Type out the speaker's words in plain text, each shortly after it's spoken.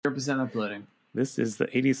100% uploading. This is the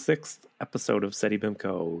 86th episode of SETI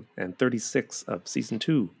BIMCO and 36 of Season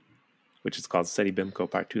 2, which is called SETI BIMCO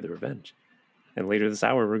Part 2, The Revenge. And later this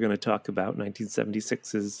hour, we're going to talk about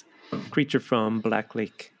 1976's Creature from Black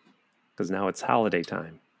Lake, because now it's holiday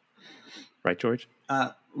time. Right, George?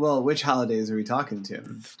 Well, which holidays are we talking to?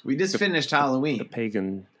 We just finished Halloween. The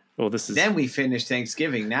pagan... Well, this is... Then we finished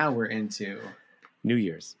Thanksgiving. Now we're into... New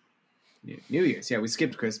Year's. New Year's. Yeah, we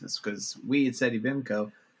skipped Christmas because we at SETI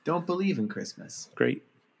BIMCO don't believe in Christmas. Great.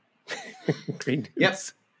 Great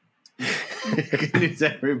news. Yep. Good news,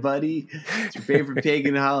 everybody. It's your favorite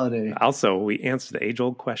pagan holiday. Also, we answered the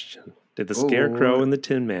age-old question. Did the Scarecrow and the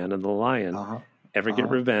Tin Man and the Lion ever get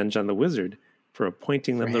revenge on the Wizard for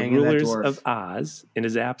appointing them the rulers of Oz in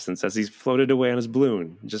his absence as he's floated away on his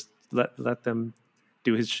balloon? Just let them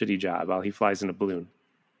do his shitty job while he flies in a balloon.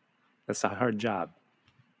 That's a hard job.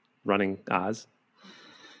 Running Oz.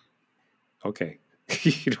 Okay.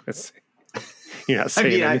 You're not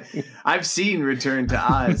saying anything. I've seen Return to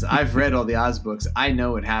Oz. I've read all the Oz books. I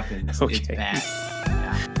know what happens. Okay. It's bad.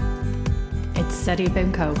 Yeah. It's SETI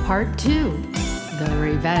BIMCO Part 2, The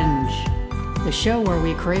Revenge. The show where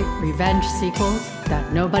we create revenge sequels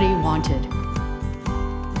that nobody wanted.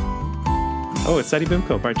 Oh, it's SETI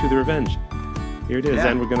BIMCO Part 2, The Revenge. Here it is. Yeah.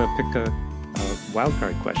 And we're going to pick a wild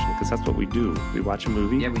card question, because that's what we do. We watch a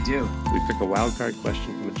movie. Yeah, we do. We pick a wild card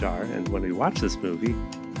question from a jar, and when we watch this movie,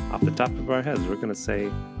 off the top of our heads, we're going to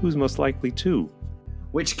say, who's most likely to?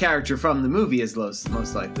 Which character from the movie is most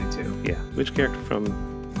likely to? Yeah, which character from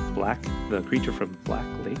the Creature from Black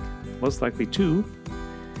Lake, most likely to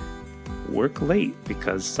work late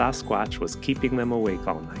because Sasquatch was keeping them awake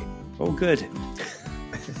all night. Oh, good.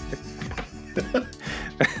 Let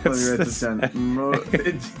me write this down.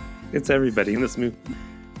 It's everybody in this movie.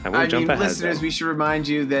 I won't jump ahead. Listeners, though. we should remind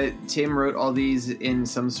you that Tim wrote all these in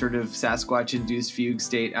some sort of Sasquatch-induced fugue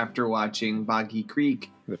state after watching Boggy Creek,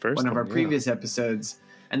 one of our previous episodes.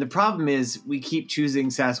 And the problem is we keep choosing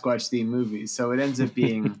Sasquatch-themed movies, so it ends up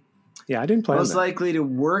being yeah, I didn't plan most likely to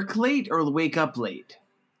work late or wake up late.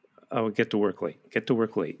 Oh, get to work late. Get to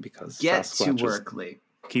work late because Sasquatch to work late.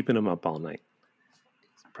 Keeping them up all night.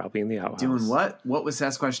 Probably in the outhouse. Doing what? What was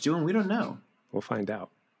Sasquatch doing? We don't know. We'll find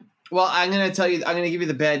out. Well, I'm going to tell you. I'm going to give you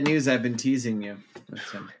the bad news I've been teasing you.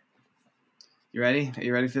 You ready? Are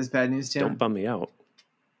you ready for this bad news, Tim? Don't bum me out.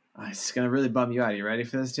 It's going to really bum you out. Are you ready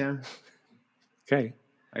for this, Tim? Okay.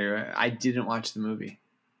 Are you ready? I didn't watch the movie.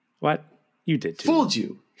 What? You did too. Fooled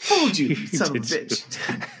you, you son of a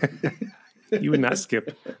bitch. You would not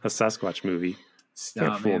skip a Sasquatch movie.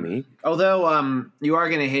 Can't fool me. Although you are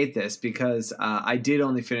going to hate this because I did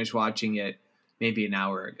only finish watching it maybe an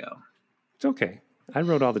hour ago. It's okay. I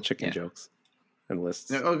wrote all the chicken jokes and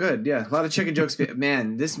lists. Oh, good. Yeah, a lot of chicken jokes.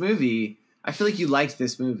 Man, this movie, I feel like you liked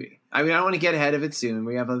this movie. I mean, I don't want to get ahead of it soon.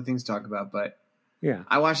 We have other things to talk about, but yeah,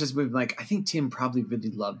 I watched this movie. Like, I think Tim probably really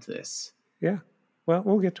loved this. Yeah. Well,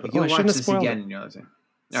 we'll get to it. You'll watch this again in your life.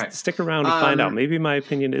 All right. Stick around and find out. Maybe my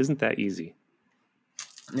opinion isn't that easy.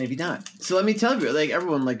 Maybe not. So let me tell you, like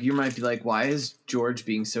everyone, like you might be like, why is George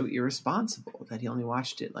being so irresponsible that he only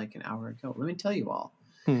watched it like an hour ago? Let me tell you all.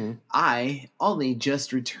 Mm-hmm. I only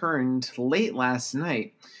just returned late last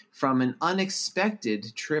night from an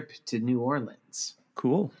unexpected trip to New Orleans.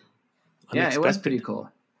 Cool. Yeah, it was pretty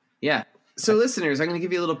cool. Yeah. So listeners, I'm going to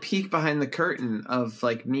give you a little peek behind the curtain of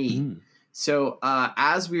like me. Mm. So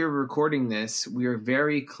as we are recording this, we are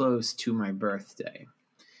very close to my birthday.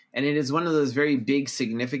 And it is one of those very big,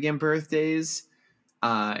 significant birthdays.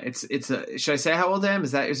 Should I say how old I am?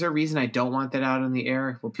 Is there a reason I don't want that out on the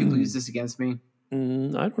air? Will people use this against me? I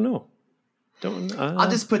don't know. I'll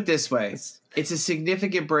just put it this way. It's a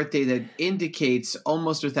significant birthday that indicates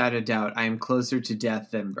almost without a doubt I am closer to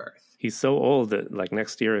death than birth. He's so old that like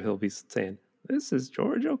next year he'll be saying, "This is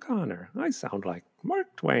George O'Connor. I sound like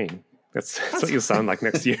Mark Twain." That's what you'll sound like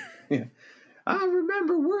next year. Yeah. I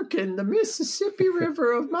remember working the Mississippi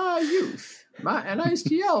River of my youth. And I used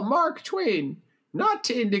to yell Mark Twain, not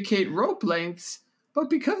to indicate rope lengths, but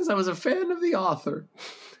because I was a fan of the author.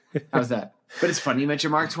 How's that? But it's funny you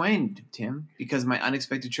mentioned Mark Twain, Tim, because my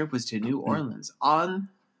unexpected trip was to New Orleans on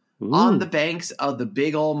the banks of the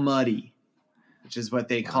Big Ol' Muddy, which is what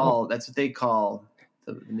they call, that's what they call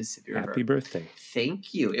the Mississippi River. Happy birthday.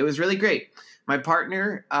 Thank you. It was really great. My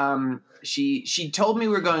partner, she told me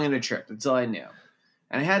we were going on a trip. That's all I knew.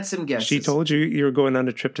 And I had some guesses. She told you were going on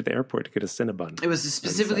a trip to the airport to get a Cinnabon. It was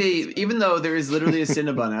specifically, even though there is literally a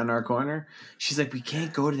Cinnabon on our corner, she's like, we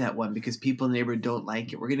can't go to that one because people in the neighborhood don't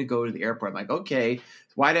like it. We're going to go to the airport. I'm like, okay,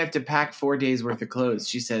 why'd I have to pack 4 days worth of clothes?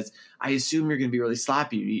 She says, I assume you're going to be really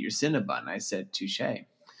sloppy to eat your Cinnabon. I said, touche.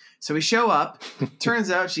 So we show up. Turns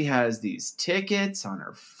out she has these tickets on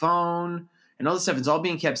her phone and all this stuff. It's all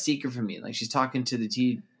being kept secret from me. Like she's talking to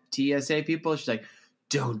the TSA people. She's like,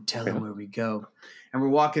 don't tell them where we go. And we're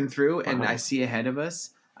walking through and I see ahead of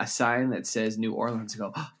us a sign that says New Orleans. I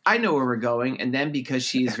go, oh, I know where we're going. And then because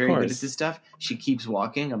she's very good at this stuff, she keeps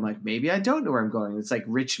walking. I'm like, maybe I don't know where I'm going. It's like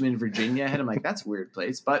Richmond, Virginia ahead. I'm like, that's a weird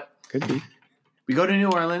place. But could be. We go to New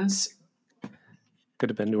Orleans. Could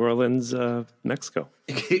have been New Orleans, Mexico.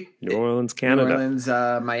 New Orleans, Canada. New Orleans,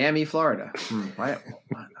 Miami, Florida.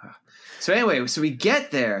 So anyway, so we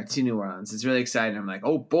get there to New Orleans. It's really exciting. I'm like,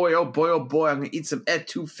 oh boy, I'm going to eat some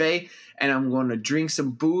etouffee and I'm going to drink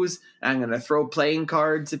some booze and I'm going to throw playing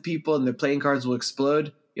cards at people and the playing cards will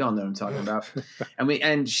explode. You all know what I'm talking about.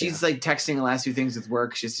 And she's like texting the last few things with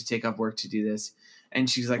work. She has to take off work to do this. And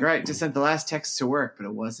she's like, all right, just sent the last text to work, but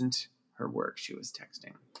it wasn't her work. She was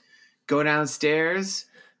texting. Go downstairs.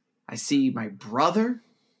 I see my brother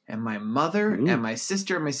and my mother and my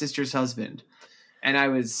sister and my sister's husband. And I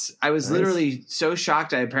was literally so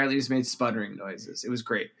shocked. I apparently just made sputtering noises. It was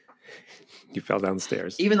great. You fell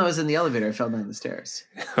downstairs. Even though I was in the elevator, I fell down the stairs.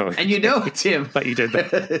 And Tim. But you did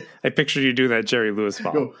that. I pictured you do that Jerry Lewis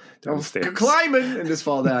fall down the stairs. Climbing and just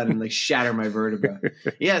fall down and like shatter my vertebra.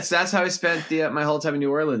 Yes, that's how I spent my whole time in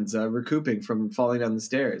New Orleans, recouping from falling down the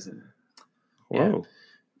stairs. And whoa.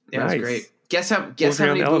 Yeah, nice. It was great. Guess how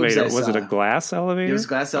many boobs I saw. Was it a glass elevator? It was a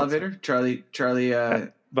glass elevator. Charlie.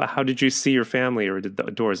 But how did you see your family, or did the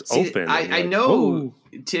doors open? I know,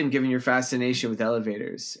 Tim, given your fascination with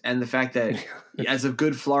elevators and the fact that as a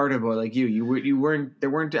good Florida boy like there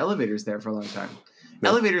weren't elevators there for a long time.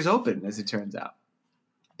 No. Elevators open, as it turns out.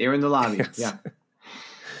 They were in the lobby. Yes. Yeah.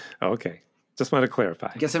 Okay. Just want to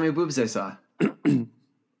clarify. Guess how many boobs I saw?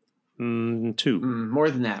 2. More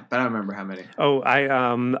than that, but I don't remember how many. Oh,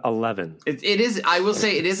 11. It is. I will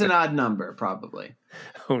say it is an odd number, probably.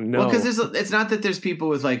 Oh no! Well, because it's not that there's people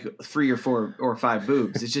with like 3 or 4 or 5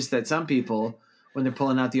 boobs. It's just that some people, when they're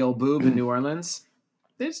pulling out the old boob in New Orleans,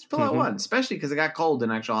 they just pull out one, especially because it got cold in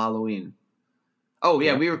actual Halloween. Oh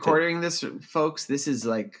yeah, we recording this, folks. This is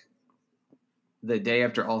like the day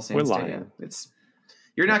after All Saints Day.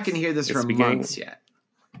 You're not going to hear this for months yet.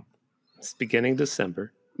 It's beginning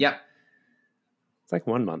December. Yep. It's like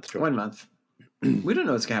 1 month. George. 1 month. We don't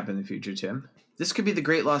know what's going to happen in the future, Tim. This could be the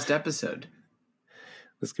great lost episode.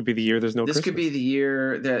 This could be the year there's no Christmas. This could be the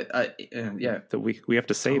year that, that we have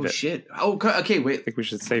to save it. Oh, shit. Oh, okay, wait. I think we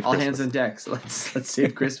should save all Christmas. hands on deck. So let's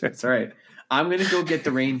save Christmas. All right. I'm going to go get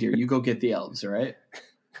the reindeer. You go get the elves, all right?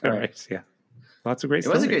 All right, yeah. Lots of great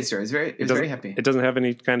stories. It was a great story. It was very happy. It doesn't have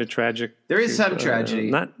any kind of tragic... There is some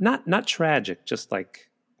tragedy. Not tragic, just like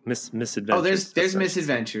misadventures. Oh, there's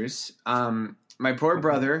misadventures. My poor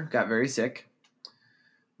brother got very sick.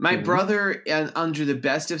 My brother, under the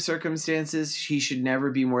best of circumstances, he should never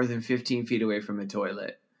be more than 15 feet away from a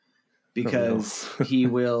toilet because he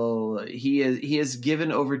is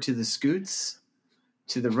given over to the scoots,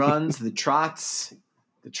 to the runs, the trots,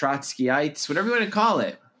 the Trotskyites, whatever you want to call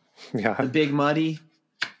it. Yeah. The Big Muddy,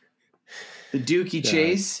 the Dookie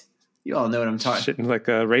Chase. You all know what I'm talking. Shitting like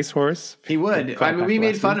a racehorse. He would. I mean, we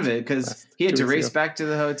made fun of it because he had to race back to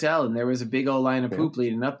the hotel, and there was a big old line of poop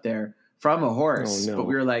leading up there from a horse. Oh, no. But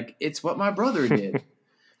we were like, it's what my brother did.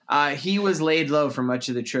 He was laid low for much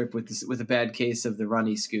of the trip with a bad case of the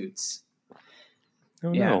runny scoots.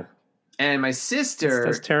 Oh no! And my sister,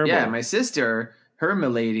 that's terrible. Yeah, my sister, her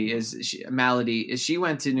malady is she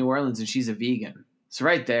went to New Orleans and she's a vegan. So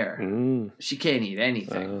right there, she can't eat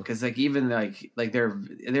anything because like even like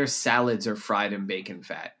their salads are fried in bacon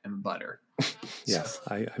fat and butter. Yes,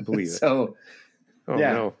 I believe it. So,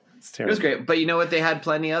 no, it's terrible. It was great, but you know what they had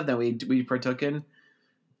plenty of that we partook in?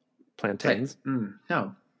 Plantains.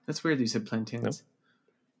 No, that's weird. That you said plantains.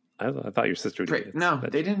 Nope. I thought your sister did. No,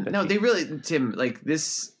 they didn't. No, they really, Tim. Like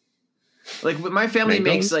this. Like my family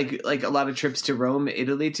makes like a lot of trips to Rome,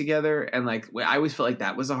 Italy together, and like I always felt like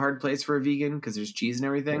that was a hard place for a vegan because there's cheese and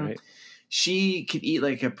everything. Right. She could eat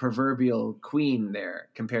like a proverbial queen there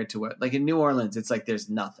compared to what like in New Orleans. It's like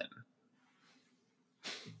there's nothing.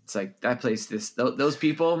 It's like that place. Those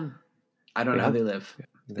people, I don't know how they live.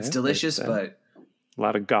 It's delicious, but a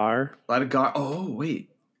lot of gar. Oh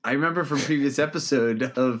wait. I remember from previous episode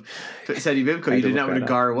of Sadie Bibco, you didn't know what a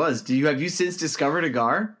gar was. Have you since discovered a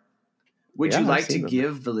gar? Would you like to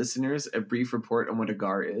give the listeners a brief report on what a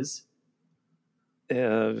gar is?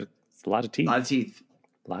 It's a lot of teeth. A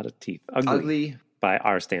lot of teeth. Ugly. By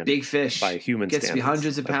our standards. Big fish. By human standards. Gets to be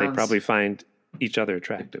hundreds of pounds. They probably find each other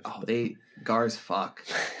attractive. Oh, gars fuck.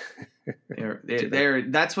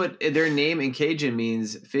 That's what their name in Cajun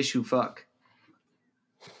means, fish who fuck.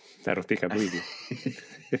 I don't think I believe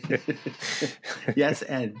you. Yes,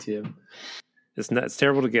 and Tim. It's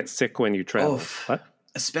terrible to get sick when you travel. What?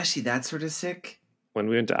 Especially that sort of sick. When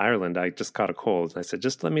we went to Ireland, I just caught a cold. And I said,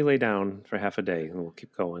 just let me lay down for half a day and we'll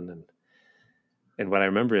keep going. And what I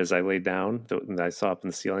remember is I laid down and I saw up in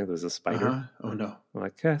the ceiling, there was a spider. Uh-huh. Oh, no. I'm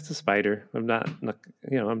like, it's a spider. I'm not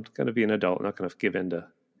I'm going to be an adult. I'm not going to give in to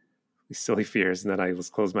these silly fears. And then I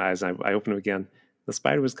just closed my eyes and I opened them again. The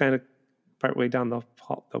spider was kind of partway down the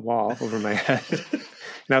wall over my head.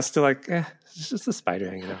 And I was still like, it's just a spider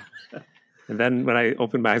hanging out. And then when I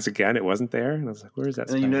opened my eyes again, it wasn't there. And I was like, where is that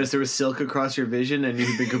spider? And you noticed there was silk across your vision and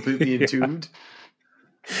you'd been completely entombed?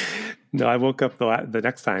 No, I woke up the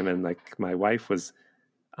next time and like my wife was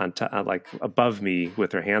on like above me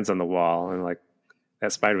with her hands on the wall and like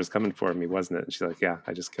that spider was coming for me, wasn't it? And she's like, yeah,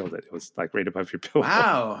 I just killed it. It was like right above your pillow.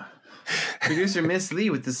 Wow. Producer Miss Lee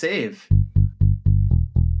with the save.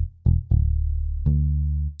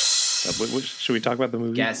 Should we talk about the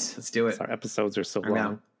movie? Yes, let's do it. Our episodes are so long.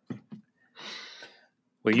 Now.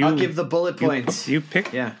 Well, I'll give the bullet points. You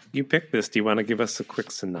picked this. Do you want to give us a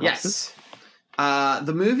quick synopsis? Yes.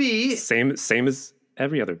 The movie same as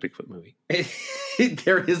every other Bigfoot movie.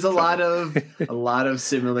 There is a lot of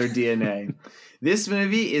similar DNA. This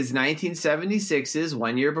movie is 1976's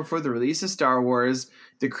 1 year before the release of Star Wars,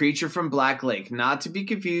 The Creature from Black Lake, not to be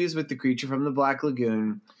confused with The Creature from the Black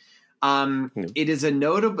Lagoon. It is a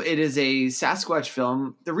Sasquatch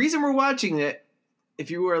film. The reason we're watching it, if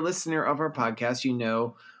you were a listener of our podcast, you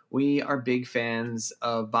know we are big fans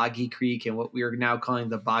of Boggy Creek and what we are now calling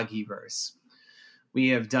the Boggyverse. We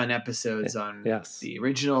have done episodes on the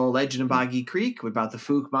original Legend of Boggy Creek about the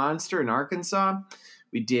Fook monster in Arkansas.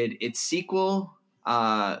 We did its sequel,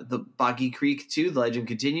 the Boggy Creek 2, The Legend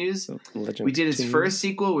Continues. We did its first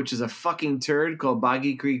sequel, which is a fucking turd, called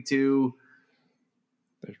Boggy Creek 2.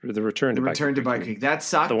 The Return to Boggy Creek. That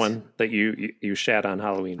sucked. The one that you shat on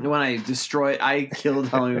Halloween. The one I killed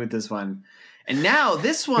Halloween with this one. And now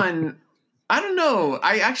this one, I don't know.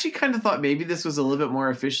 I actually kind of thought maybe this was a little bit more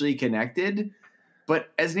officially connected.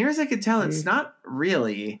 But as near as I could tell, it's not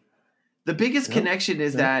really. The biggest connection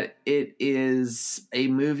is that it is a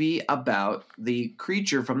movie about the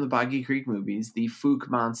creature from the Boggy Creek movies, the Fook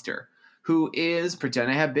monster, who is,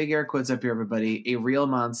 pretend I have big air quotes up here, everybody, a real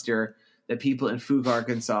monster that people in Fook,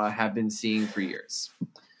 Arkansas have been seeing for years.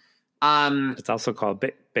 It's also called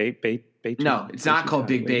Beitai. No, it's not called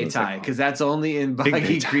Big Beitai because that's only in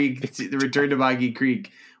Boggy Creek, The Return to Boggy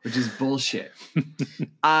Creek, which is bullshit.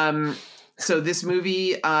 So this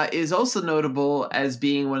movie is also notable as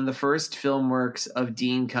being one of the first film works of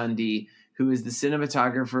Dean Cundey, who is the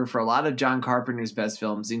cinematographer for a lot of John Carpenter's best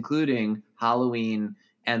films, including Halloween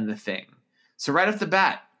and The Thing. So right off the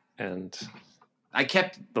bat, and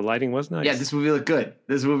the lighting was nice. Yeah, this movie looked good.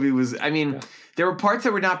 This movie was, there were parts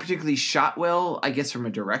that were not particularly shot well, I guess from a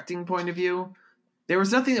directing point of view. There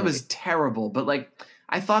was nothing that was terrible, but like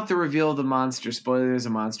I thought the reveal of the monster, spoiler, there's a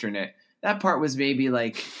monster in it. That part was maybe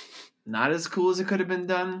like not as cool as it could have been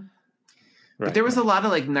done. Right, but there was a lot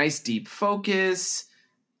of like nice deep focus.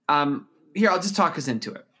 Here, I'll just talk us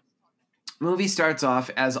into it. Movie starts off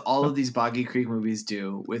as all of these Boggy Creek movies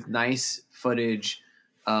do, with nice footage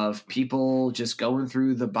of people just going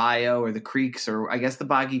through the bayou or the creeks, or I guess the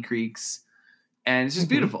Boggy Creeks. And it's just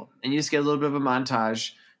beautiful. And you just get a little bit of a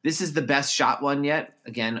montage. This is the best shot one yet.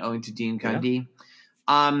 Again, owing to Dean Cundey.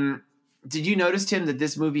 Yeah. Did you notice, Tim, that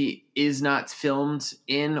this movie is not filmed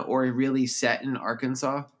in or really set in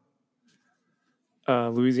Arkansas?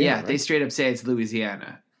 Louisiana. Yeah, right? They straight up say it's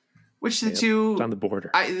Louisiana. Which the two... It's on the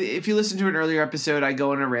border. If you listen to an earlier episode, I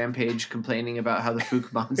go on a rampage complaining about how the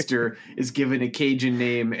Fook monster is given a Cajun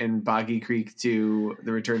name in Boggy Creek to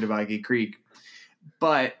The Return to Boggy Creek.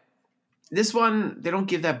 But this one, they don't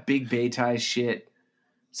give that Big Beitai shit,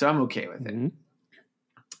 so I'm okay with it. Mm-hmm.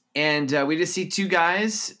 And we just see two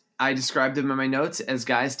guys... I described them in my notes as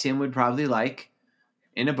guys Tim would probably like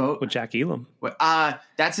in a boat. Well, Jack Elam.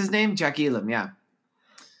 That's his name? Jack Elam, yeah.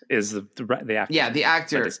 Is the actor. Yeah, the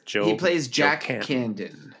actor. He plays Jack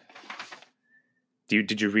Camden.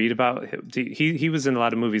 Did you read about him? He was in a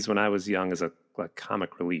lot of movies when I was young as a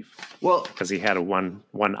comic relief. Well, because he had a one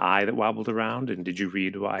eye that wobbled around. And did you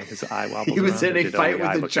read why his eye wobbled around? He was in a fight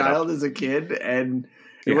with a child as a kid and...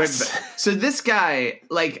 So this guy,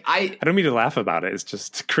 I don't mean to laugh about it. It's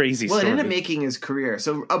just crazy. Well, it ended up making his career.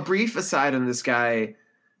 So a brief aside on this guy,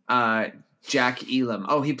 Jack Elam.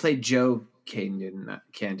 Oh, he played Joe Camden,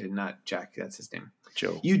 not Jack. That's his name.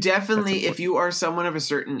 Joe. You definitely, if you are someone of a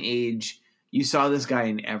certain age, you saw this guy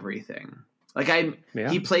in everything.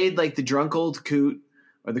 He played like the drunk old coot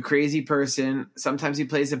or the crazy person. Sometimes he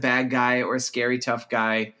plays a bad guy or a scary tough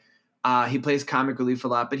guy. He plays comic relief a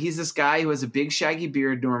lot, but he's this guy who has a big shaggy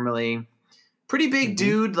beard normally. Pretty big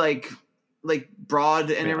dude, like broad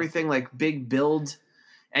and everything, like big build.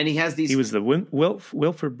 And he has these... He was the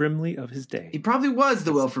Wilford Brimley of his day. He probably was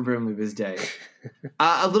the Wilford Brimley of his day.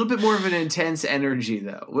 A little bit more of an intense energy,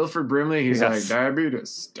 though. Wilford Brimley, he's like,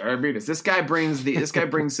 diabetes. This guy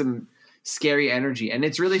brings some scary energy, and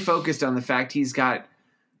it's really focused on the fact he's got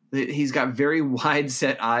very wide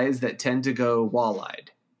set eyes that tend to go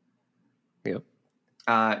wall-eyed. Yep.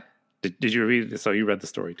 Did you read? So you read the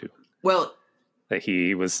story too? Well, that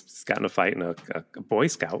he got in a fight and a Boy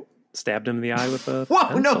Scout stabbed him in the eye with a Whoa,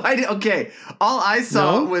 pencil. No, okay. All I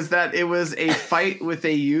saw was that it was a fight with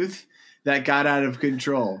a youth that got out of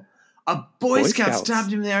control. A Boy Scout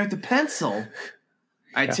stabbed him in the eye with a pencil. All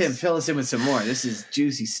right, yes. Tim, fill us in with some more. This is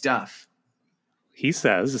juicy stuff. He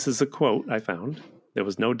says, this is a quote I found, there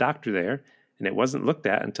was no doctor there, and it wasn't looked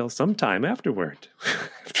at until some time afterward.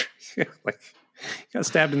 Like, he got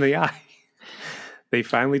stabbed in the eye. They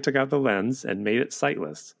finally took out the lens and made it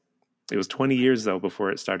sightless. It was 20 years, though,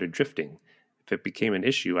 before it started drifting. If it became an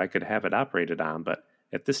issue, I could have it operated on, but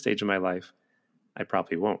at this stage of my life, I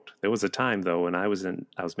probably won't. There was a time, though, when I was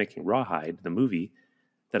making Rawhide, the movie,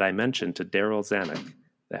 that I mentioned to Daryl Zanuck,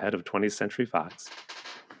 the head of 20th Century Fox,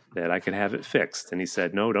 that I could have it fixed. And he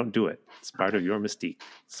said, no, don't do it. It's part of your mystique.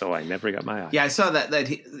 So I never got my eye. Yeah, I saw that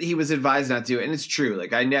he was advised not to do it. And it's true.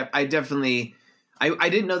 Like, I definitely... I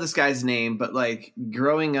didn't know this guy's name, but, like,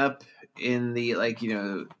 growing up in the, like, you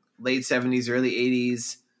know... late 70s, early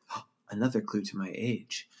 80s. Another clue to my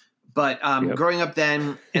age. But growing up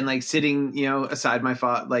then and like sitting, you know, beside my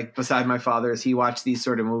father as he watched these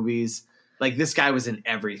sort of movies, like this guy was in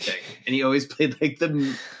everything. And he always played like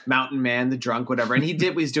the mountain man, the drunk, whatever. And he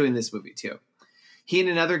was doing this movie too. He and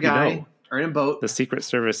another guy are in a boat. The Secret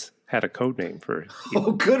Service had a code name for...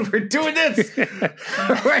 Oh, good. We're doing this.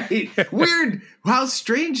 Right. Weird. How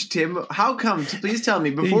strange, Tim. How come? Please tell me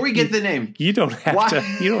before we get the name. You don't have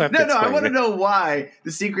to. You don't have to. No. I want to know why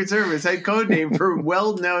the Secret Service had code name for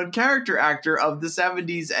well-known character actor of the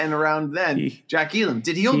 70s and around then, Jack Elam.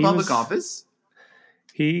 Did he hold public office?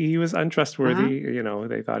 He was untrustworthy. You know,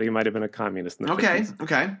 they thought he might have been a communist. In the 50s.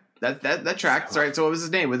 Okay. That tracks. All right. So what was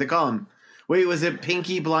his name? What did they call him? Wait, was it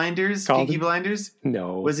Pinky Blinders? Blinders?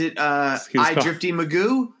 No. Was it Drifty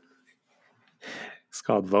Magoo? It's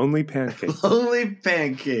called Lonely Pancakes. Lonely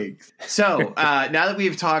Pancakes. So now that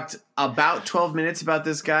we've talked about 12 minutes about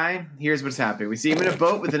this guy, here's what's happening. We see him in a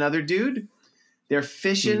boat with another dude. They're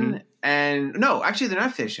fishing and... No, actually, they're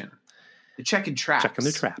not fishing. They're checking traps. Checking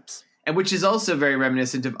their traps. And which is also very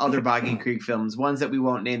reminiscent of other Bogging Creek films, ones that we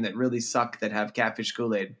won't name that really suck that have catfish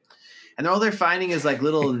Kool-Aid. And all they're finding is like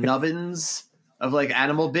little nubbins of like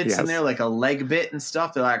animal bits in there, like a leg bit and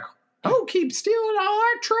stuff. They're like, "Oh, keep stealing all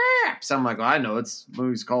our traps." I'm like, well, I know it's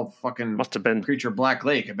movie's called fucking Must have been Creature Black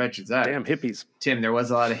Lake. I bet you it's that. Damn hippies. Tim, there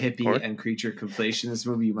was a lot of hippie and creature conflation in this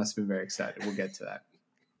movie. You must have been very excited. We'll get to that.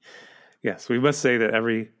 Yes, we must say that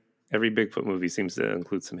every Bigfoot movie seems to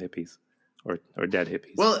include some hippies or dead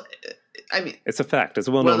hippies. Well, I mean, it's a fact. It's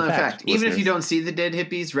a well-known fact. Even if you don't see the dead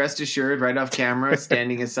hippies, rest assured, right off camera,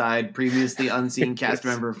 standing aside previously unseen cast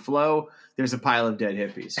member Flo, there's a pile of dead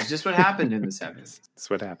hippies. It's just what happened in the 70s. That's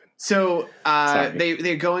what happened. So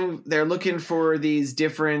they're looking for these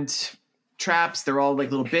different traps. They're all like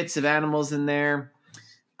little bits of animals in there.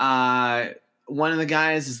 One of the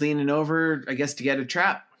guys is leaning over, I guess, to get a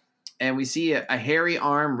trap. And we see a hairy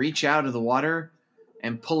arm reach out of the water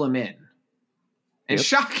and pull him in. And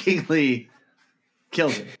shockingly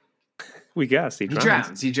kills him. We guess he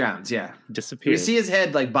drowns. He drowns. Yeah, disappears. You see his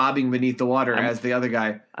head like bobbing beneath the water as the other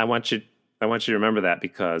guy. I want you to remember that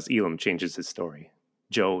because Elam changes his story.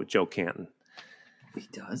 Joe Canton. He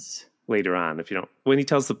does later on. When he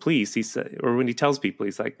tells the police, when he tells people,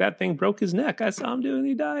 he's like, "That thing broke his neck. I saw him do it and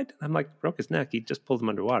he died." I'm like, broke his neck? He just pulled him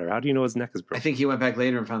underwater. How do you know his neck is broken? I think he went back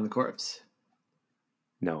later and found the corpse.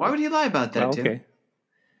 No. Why would he lie about that? Tim? Okay.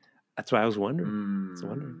 That's why I was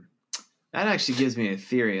wondering. That actually gives me a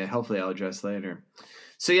theory that hopefully I'll address later.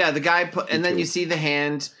 So yeah, the guy then you see the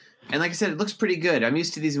hand, and like I said, it looks pretty good. I'm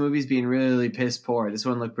used to these movies being really piss poor. This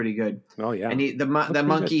one looked pretty good. Oh yeah. And the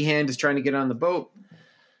monkey hand is trying to get on the boat.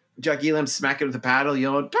 Jack Elam's smacking with the paddle,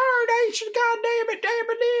 yelling, "Darnation, goddamn it, damn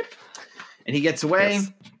it!" And he gets away.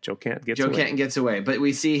 Yes. Joe Canton gets away. But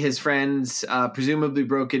we see his friend's presumably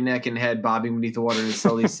broken neck and head bobbing beneath the water and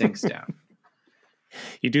slowly sinks down.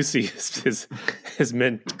 You do see his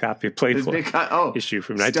mint copy of Playboy issue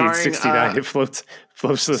from 1969. It floats to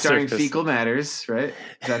the surface. Starring Fecal Matters, right?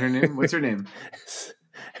 Is that her name? What's her name?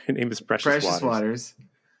 Her name is Precious Waters.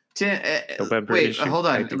 Wait, hold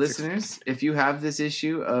on. Listeners, if you have this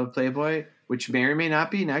issue of Playboy, which may or may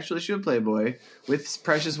not be an actual issue of Playboy, with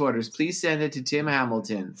Precious Waters, please send it to Tim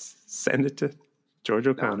Hamilton. Send it to George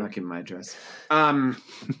O'Connor. No, I'm not giving my address. Now,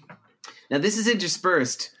 this is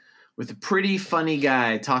interspersed with a pretty funny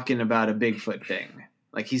guy talking about a Bigfoot thing.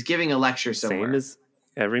 Like he's giving a lecture somewhere. Same as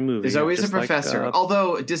every movie. There's always a professor.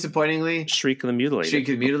 Although, disappointingly, Shriek of the Mutilated. Shriek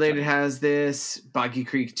of the Mutilated has this. Boggy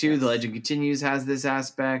Creek 2, The Legend Continues, has this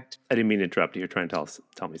aspect. I didn't mean to interrupt you. You're trying to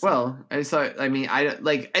tell me something. Well, I just thought,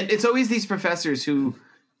 it's always these professors who,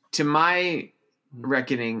 to my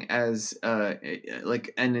reckoning as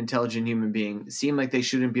like an intelligent human being, seem like they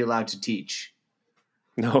shouldn't be allowed to teach.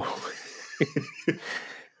 No.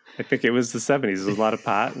 I think it was the 70s. There was a lot of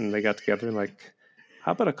pot, and they got together and like,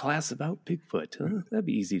 how about a class about Bigfoot? Huh? That'd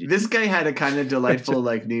be easy to do. This guy had a kind of delightful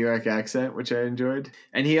like New York accent, which I enjoyed.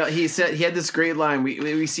 And he said he had this great line.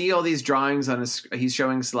 We see all these drawings on he's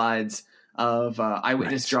showing slides of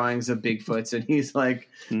eyewitness drawings of Bigfoots, and he's like,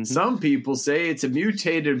 some people say it's a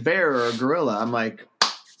mutated bear or a gorilla. I'm like,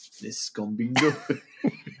 this is gonna be good.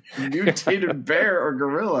 Mutated bear or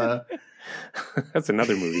gorilla. That's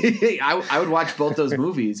another movie. I would watch both those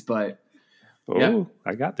movies, but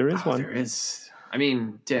there is one. There is. I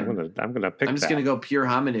mean, Tim, I'm gonna pick. I'm just gonna go pure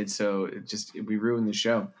hominid, so we ruin the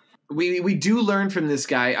show. We do learn from this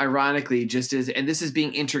guy, ironically, and this is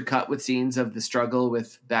being intercut with scenes of the struggle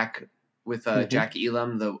with Jack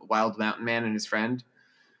Elam, the wild mountain man, and his friend.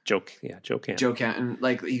 Joe Canton. Joe Canton.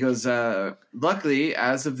 Like he goes, luckily,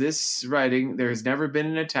 as of this writing, there has never been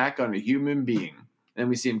an attack on a human being. And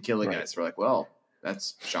we see him kill a guy. So we're like, well,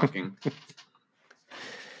 that's shocking.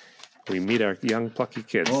 We meet our young plucky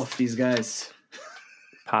kids. Oh, these guys.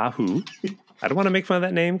 Pahu. I don't want to make fun of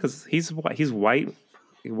that name because he's white guy.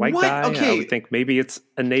 Okay. I would think maybe it's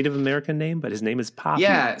a Native American name, but his name is Pahu.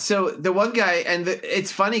 Yeah. So the one guy, and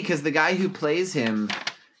it's funny because the guy who plays him,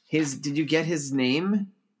 did you get his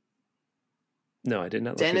name? No, I did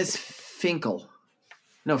not. Dennis Finkel.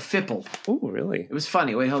 No, Fipple. Oh, really? It was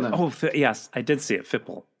funny. Wait, hold on. Oh, yes, I did see it.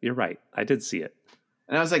 Fipple. You're right. I did see it.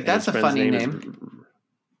 And I was like, that's a funny name.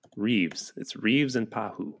 Reeves. It's Reeves and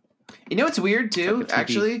Pahu. You know what's weird, too, like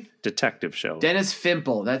actually? Detective show. Dennis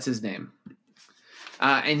Fimple. That's his name.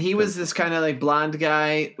 And he was this kind of like blonde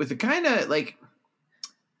guy with a kind of like,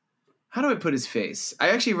 how do I put his face? I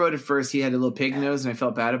actually wrote it first. He had a little pig nose, and I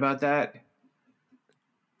felt bad about that.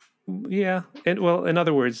 Yeah. And well, in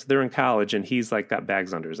other words, they're in college and he's like got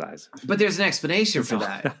bags under his eyes. But there's an explanation for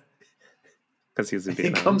that. Because he's in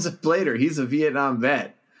Vietnam. It comes up later. He's a Vietnam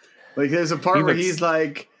vet. Like there's a part where he's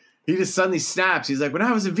like, he just suddenly snaps. He's like, when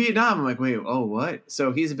I was in Vietnam, I'm like, wait, oh, what?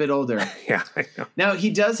 So he's a bit older. Yeah, I know. Now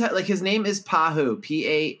he does have, like, his name is Pahu,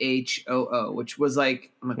 P-A-H-O-O, which was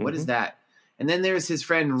like, I'm like, what is that? And then there's his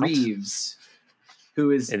friend Reeves,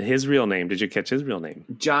 who is. And his real name, did you catch his real name?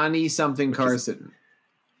 Johnny something Carson.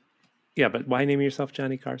 Yeah, but why name yourself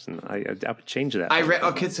Johnny Carson? I would change that. I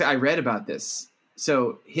read about this.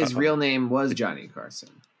 So his real name was Johnny Carson.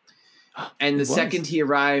 And the second he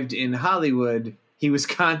arrived in Hollywood, he was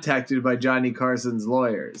contacted by Johnny Carson's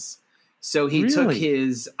lawyers. So he took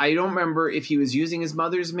I don't remember if he was using his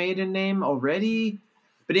mother's maiden name already.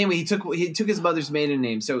 But anyway, he took his mother's maiden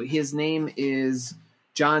name. So his name is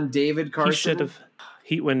John David Carson.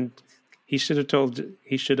 He should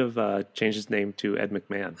have changed his name to Ed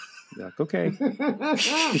McMahon. Like, okay.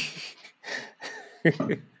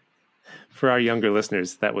 For our younger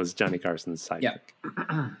listeners, that was Johnny Carson's sidekick.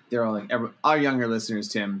 Yeah. They're all like, our younger listeners,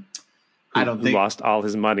 Tim, who lost all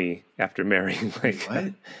his money after marrying. Like,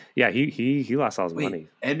 what? Yeah, he lost all his money.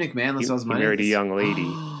 Ed McMahon lost all his money? He married a young lady.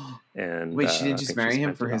 And wait, she didn't just marry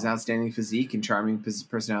him for his outstanding physique and charming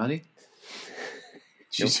personality?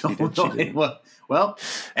 She did. Well,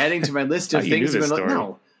 adding to my list of things.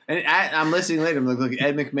 No. And I'm listening later. I'm like, look,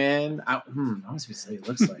 Ed McMahon. I must be saying, it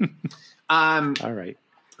looks like. All right.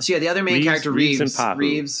 So yeah, the other main character,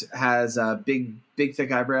 Reeves has big,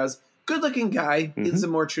 thick eyebrows. Good-looking guy. Mm-hmm. He's a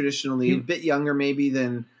more traditional lead. A bit younger, maybe,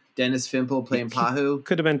 than Dennis Fimple playing Pahu.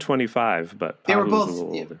 Could have been 25, but they were both.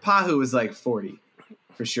 Pahu was like 40,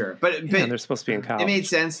 for sure. But they're supposed to be in college. It made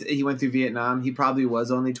sense. He went through Vietnam. He probably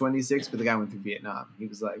was only 26, but the guy went through Vietnam. He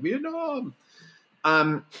was like, Vietnam.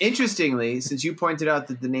 Interestingly, since you pointed out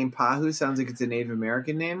that the name Pahu sounds like it's a Native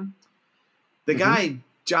American name, the guy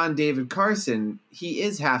John David Carson, he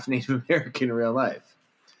is half Native American in real life.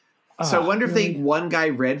 So I wonder if one guy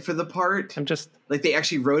read for the part. They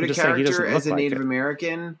actually wrote a character as a Native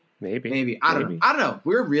American. Maybe. I don't know.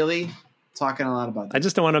 We're really talking a lot about that. I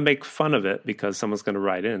just don't want to make fun of it because someone's going to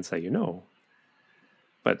write in and say,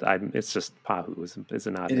 But it's just Pahu is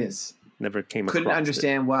an odd. It is. Never came across. Couldn't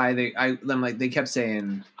understand why they kept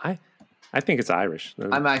saying. I think it's Irish.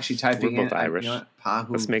 I'm actually typing We're both Irish. Pahu.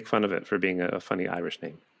 Let's make fun of it for being a funny Irish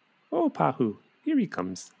name. Oh, Pahu. Here he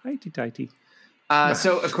comes. Highty-tighty.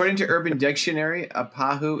 So according to Urban Dictionary, a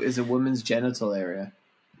Pahu is a woman's genital area.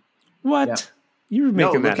 What? Yeah. You were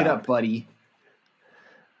making that up. Look it up, buddy.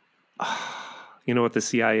 You know what the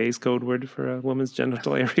CIA's code word for a woman's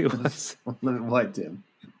genital area was? What, Tim?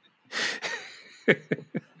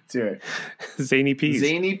 Do it. Zany peas.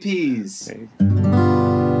 Zany peas. Okay.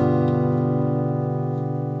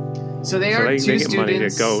 So they are two students. They get money to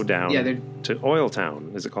go down to Oil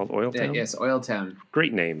Town. Is it called Oil Town? Yes, Oil Town.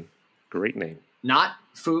 Great name. Great name. Not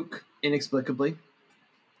Fook, inexplicably.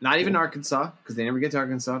 Not even Arkansas, because they never get to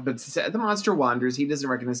Arkansas. But the monster wanders. He doesn't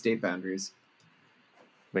recognize state boundaries.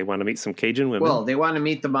 They want to meet some Cajun women. Well, they want to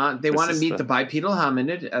meet the bipedal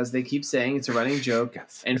hominid, as they keep saying. It's a running joke.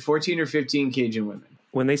 Yes. And 14 or 15 Cajun women.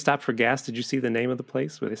 When they stop for gas, did you see the name of the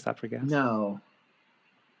place where they stopped for gas? No.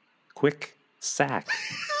 Quick Sack.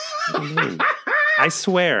 I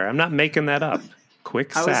swear, I'm not making that up.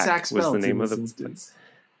 Quick Sack was the name of the place.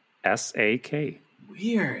 S-A-K.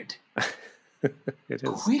 Weird. It is.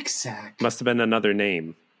 Quick Sack. Must have been another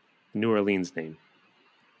name. New Orleans name.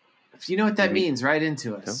 If you know what that means, write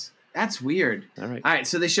into us. No? That's weird. All right. All right,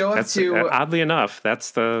 so they show up to... oddly enough,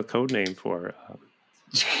 that's the code name for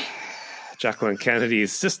Jacqueline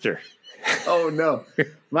Kennedy's sister. Oh, no.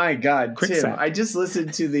 My God, Quick Tim, Sack. I just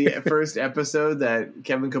listened to the first episode that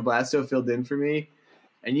Kevin Cablasto filled in for me,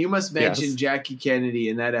 and you must mention Jackie Kennedy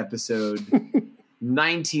in that episode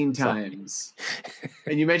 19 times.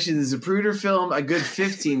 And you mentioned the Zapruder film a good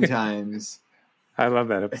 15 times. I love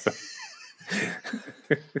that episode.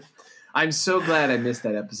 I'm so glad I missed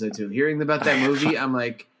that episode, too. Hearing about that movie, I'm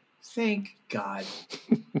like, thank God.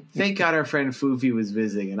 Thank God our friend Foofy was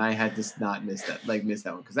visiting, and I had to not miss that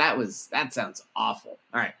one, because that sounds awful.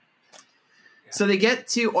 All right. Yeah. So they get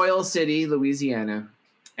to Oil City, Louisiana,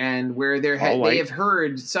 and where they have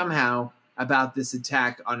heard somehow about this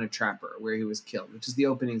attack on a trapper where he was killed, which is the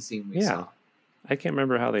opening scene we saw. I can't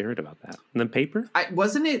remember how they heard about that. In the paper? It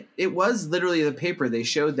was literally the paper. They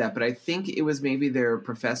showed that, but I think it was maybe their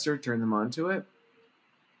professor turned them onto it.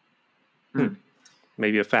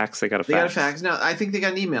 Maybe a fax. They got a fax. No, I think they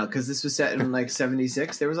got an email because this was set in like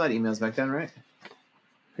 76. There was a lot of emails back then, right?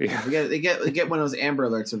 Yeah. They get one of those Amber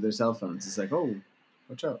Alerts of their cell phones. It's like, oh,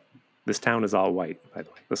 watch out. This town is all white, by the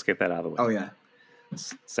way. Let's get that out of the way. Oh, yeah.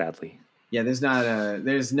 Sadly. Yeah,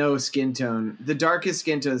 there's no skin tone. The darkest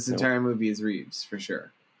skin tone of this entire movie is Reeves, for sure.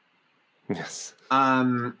 Yes.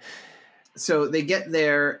 So they get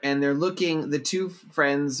there, and they're looking. The two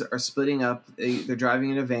friends are splitting up. They're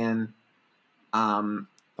driving in a van. A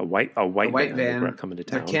white van coming to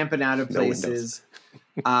town. They're camping out of places.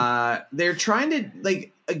 They're trying to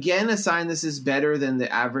assign this is better than the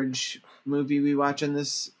average movie we watch on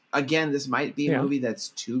this. Again, this might be a movie that's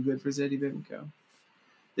too good for Zeddy Bibinko.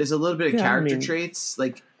 There's a little bit of character traits,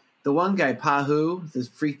 like the one guy Pahu, the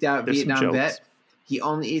freaked out Vietnam vet. He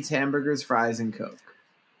only eats hamburgers, fries, and Coke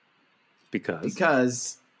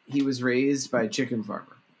because he was raised by a chicken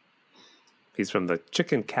farmer. He's from the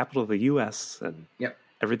chicken capital of the U.S. and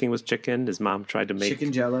everything was chicken. His mom tried to make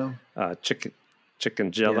chicken Jello, chicken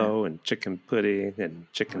Jello, and chicken pudding and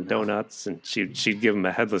chicken donuts, and she'd give him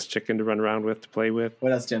a headless chicken to run around with to play with.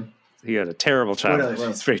 What else, Tim? He had a terrible childhood.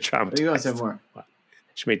 He's very traumatized. You want to say more?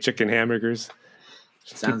 She made chicken hamburgers.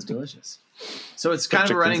 Sounds delicious. So it's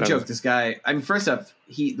kind of a running joke. This guy. I mean, first off,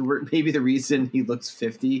 maybe the reason he looks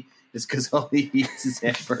 50 is because all he eats is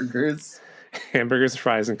hamburgers. Hamburgers,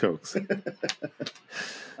 fries, and Cokes.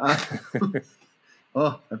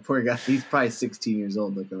 Oh, that poor guy. He's probably 16 years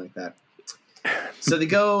old looking like that. So they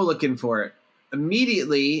go looking for it.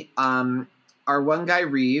 Immediately, our one guy,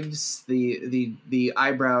 Reeves, the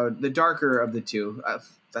eyebrowed, the darker of the two.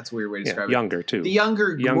 That's a weird way to describe it. Younger, too. The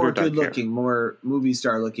younger more good-looking, more movie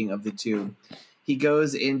star-looking of the two. He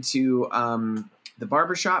goes into the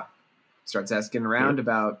barbershop, starts asking around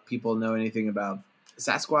about people know anything about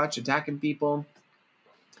Sasquatch attacking people.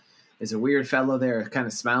 There's a weird fellow there kind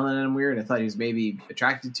of smiling at him weird. I thought he was maybe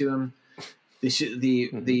attracted to him.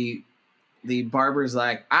 The barber's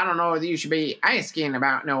like, I don't know whether you should be asking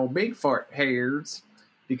about no Bigfoot hairs.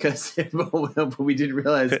 Because we didn't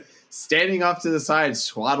realize standing off to the side,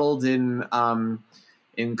 swaddled in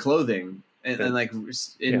clothing and like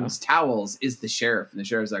in towels, is the sheriff. And the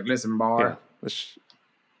sheriff's like, "Listen, boy,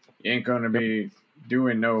 you ain't gonna be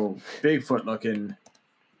doing no Bigfoot looking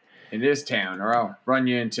in this town, or I'll run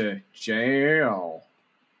you into jail."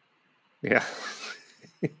 Yeah,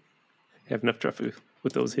 have enough trouble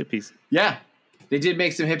with those hippies. Yeah, they did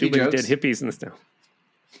make some hippie Too many jokes. Dead hippies in this town.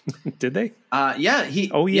 Did they? Yeah.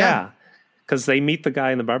 Oh yeah. because they meet the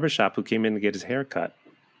guy in the barbershop who came in to get his hair cut.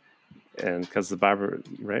 And because the barber,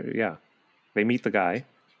 right? Yeah. They meet the guy,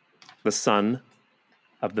 the son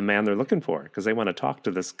of the man they're looking for, because they want to talk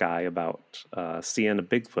to this guy about seeing a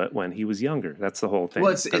Bigfoot when he was younger. That's the whole thing.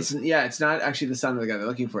 Well, it's not actually the son of the guy they're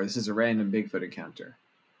looking for. This is a random Bigfoot encounter.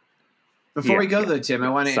 Before we go, though, Tim, I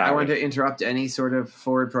want to interrupt any sort of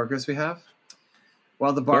forward progress we have.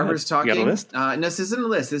 While the barber's talking, you got a list? No, this isn't a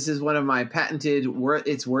list. This is one of my patented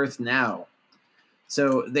it's worth now.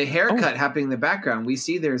 So the haircut happening in the background, we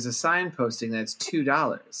see there's a sign posting that's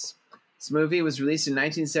 $2. This movie was released in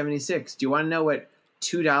 1976. Do you want to know what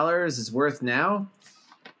 $2 is worth now?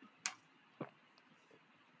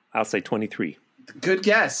 I'll say 23. Good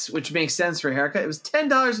guess, which makes sense for a haircut. It was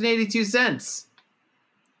 $10.82.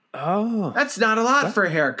 Oh. That's not a lot for a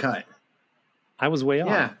haircut. I was way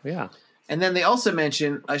off. Yeah. And then they also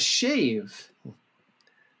mention a shave. Do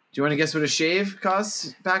you want to guess what a shave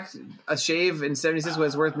costs back? A shave in 76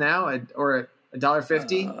 was worth now, or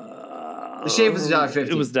 $1.50? The shave was $1.50.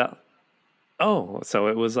 It was so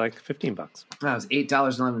it was like $15. That was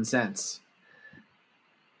 $8.11.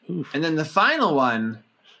 And then the final one,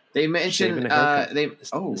 they mentioned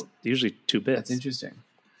usually 2 bits. That's interesting.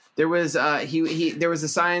 There was there was a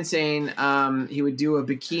sign saying he would do a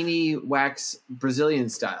bikini wax Brazilian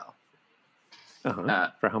style.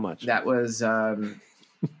 For how much? That was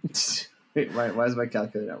wait, why is my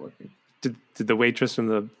calculator not working? Did the waitress from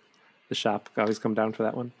the shop always come down for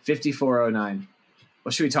that one? $54.09.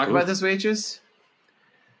 Well, should we talk about this waitress?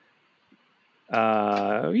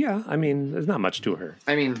 Yeah. I mean, there's not much to her.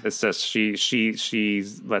 I mean, it's just she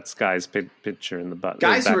lets guys picture in the butt.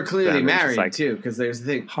 Guys who are clearly married too, because there's the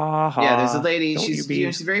thing. Yeah, there's a lady. She's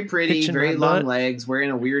very pretty, very long legs, wearing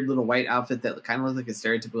a weird little white outfit that kind of looks like a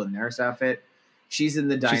stereotypical nurse outfit. She's in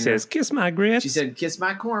the diner. She says, "Kiss my grits." She said, "Kiss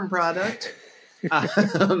my corn product."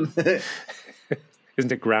 Isn't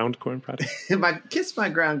it ground corn product? Kiss my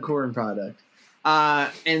ground corn product.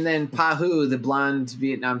 And then Pahu, the blonde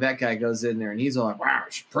Vietnam vet guy, goes in there and he's all like, "Wow,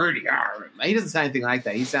 she's pretty." He doesn't sound anything like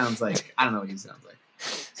that. He sounds like, I don't know what he sounds like.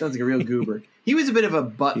 Sounds like a real goober. He was a bit of a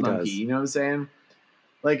butt monkey. You know what I'm saying?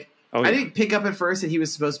 Like, I didn't pick up at first that he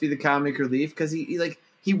was supposed to be the comic relief because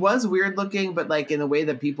he was weird looking, but like in a way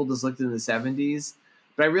that people just looked in the 70s.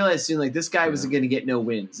 But I realized soon, like, this guy wasn't going to get no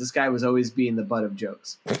wins. This guy was always being the butt of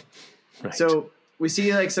jokes. Right. So we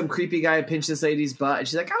see like some creepy guy pinch this lady's butt, and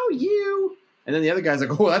she's like, "Oh, you." And then the other guy's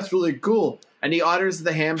like, "Oh, that's really cool." And he orders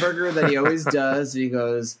the hamburger that he always does. And he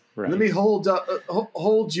goes, "Let me hold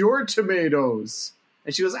your tomatoes."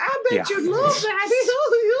 And she goes, "I bet you'd love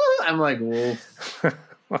that." I'm like, "Wolf."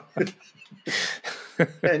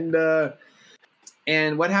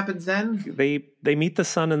 And what happens then? They meet the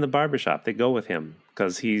son in the barbershop. They go with him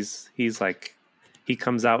because he's like, he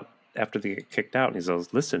comes out after they get kicked out and he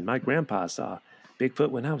goes, "Listen, my grandpa saw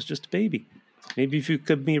Bigfoot when I was just a baby. Maybe if you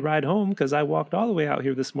could give me a ride home, because I walked all the way out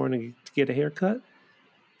here this morning to get a haircut.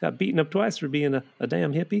 Got beaten up twice for being a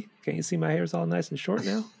damn hippie. Can't you see my hair's all nice and short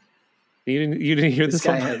now?" You didn't hear this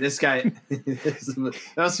guy? This guy. That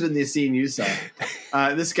must have been the scene you saw.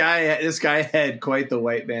 This guy had quite the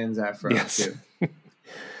white man's afro too.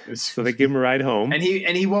 So they give him a ride home, and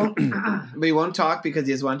he won't. But he won't talk because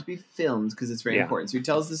he doesn't want to be filmed because it's very important. So he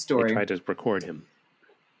tells the story. They tried to record him.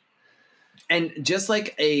 And just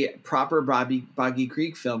like a proper Boggy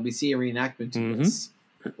Creek film, we see a reenactment to this,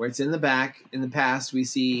 where it's in the back. In the past, we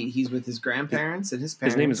see he's with his grandparents and his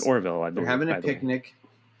parents. His name is Orville, I believe. They're having a picnic.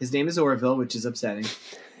 His name is Orville, which is upsetting.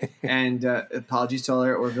 And apologies to all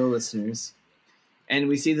our Orville listeners. And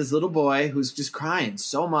we see this little boy who's just crying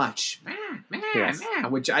so much.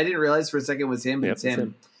 Which I didn't realize for a second was him. It's him.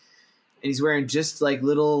 And he's wearing just like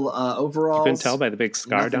little overalls. You couldn't tell by the big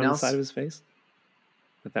scar down the side of his face?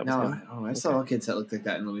 That was him? I saw all kids that looked like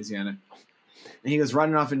that in Louisiana. And he goes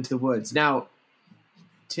running off into the woods. Now,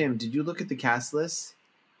 Tim, did you look at the cast list?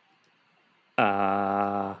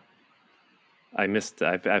 I missed.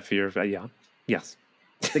 I fear. Yeah. Yes.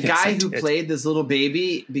 The guy who played this little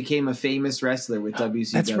baby became a famous wrestler with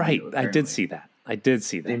WCW. That's right. Apparently. I did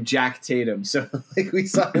see that. Named Jack Tatum. So like we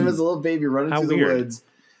saw him as a little baby running through the woods.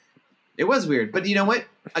 It was weird. But you know what?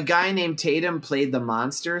 A guy named Tatum played the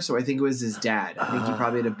monster, so I think it was his dad. I think he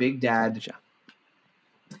probably had a big dad.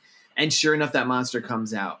 And sure enough, that monster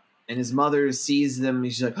comes out. And his mother sees them,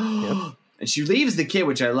 and she's like, "Oh!" And she leaves the kid,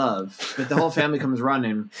 which I love. But the whole family comes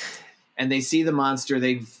running. And they see the monster.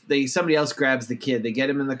 Somebody else grabs the kid. They get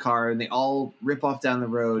him in the car, and they all rip off down the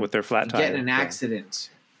road with their flat tire. Get in an accident.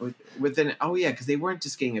 Because they weren't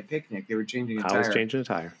just getting a picnic; they were changing a tire. I was changing a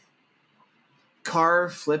tire. Car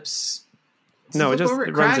flips. No, it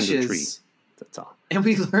runs into a tree. That's all. And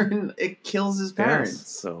we learn it kills his parents. Yes,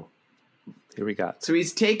 so Here we got. So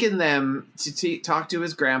he's taken them to talk to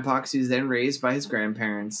his grandpa, because he was then raised by his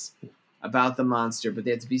grandparents, about the monster. But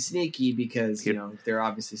they have to be sneaky because, they're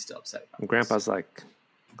obviously still upset about it. Grandpa's like,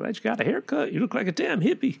 I'm glad you got a haircut. You look like a damn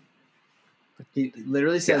hippie. He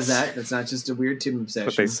literally says that. That's not just a weird Tim obsession.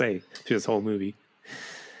 What they say through this whole movie.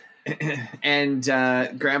 And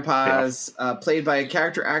Grandpa's played by a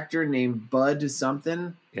character actor named Bud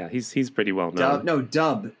something. Yeah, he's pretty well known.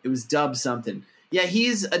 Dub. It was Dub something. Yeah,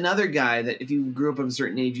 he's another guy that if you grew up of a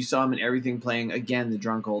certain age, you saw him in everything playing, again, the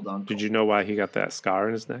drunk old uncle. Did you know why he got that scar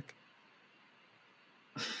in his neck?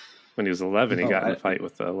 When he was 11, he got in a fight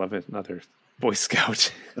with 11 other Boy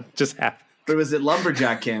Scout. Just happened. But it was at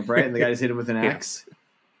lumberjack camp, right? And the guy just hit him with an axe. Yeah.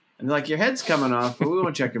 And they're like, your head's coming off, but we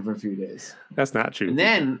won't check it for a few days. That's not true. And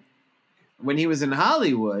then when he was in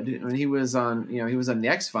Hollywood, when he was on, he was on the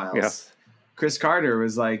X-Files. Yes. Chris Carter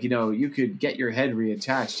was like, you could get your head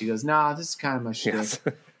reattached. He goes, nah, this is kind of my shit. Yes.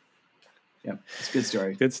 Yep, it's a good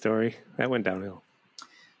story. Good story. That went downhill.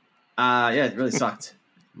 Yeah, it really sucked.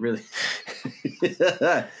 Really.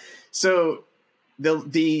 So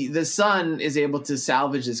the son is able to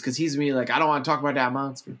salvage this because he's me like, I don't want to talk about that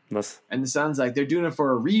monster. And the son's like, they're doing it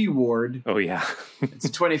for a reward. Oh, yeah. It's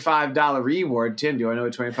a $25 reward. Tim, do I know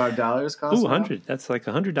what $25 costs? Ooh, $100. That's like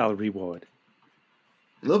a $100 reward.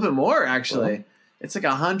 A little bit more, actually. Well, it's like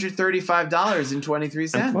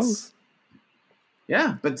 $135.23. I'm close.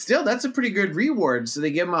 Yeah, but still, that's a pretty good reward. So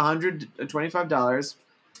they give him $125,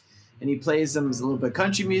 and he plays them a little bit of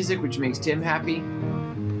country music, which makes Tim happy.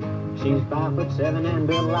 She's 5'7" and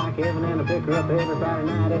built like heaven, and I pick her up every Friday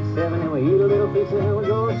night at 7, and we eat a little pizza and we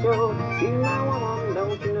go to show. She's my woman,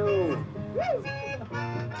 don't you know?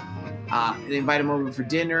 They invite him over for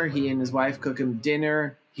dinner. He and his wife cook him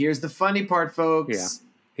dinner. Here's the funny part, folks. Yeah.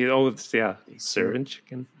 Serving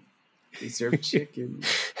chicken. They serve chicken.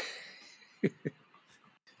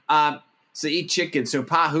 So eat chicken. So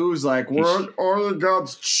Pahu's like, what are the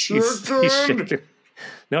God's chicken? He's shaking.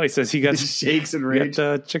 No, he says he got shakes and rage.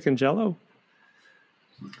 Chicken jello.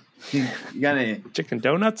 You got any chicken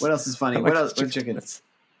donuts? What else is funny? What else? What chicken?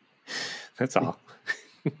 That's all.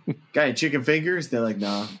 Got any chicken fingers? They're like,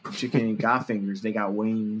 no, chicken ain't got fingers. They got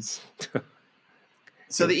wings.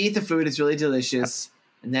 So they eat the food. It's really delicious.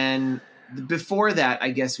 And then before that,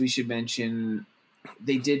 I guess we should mention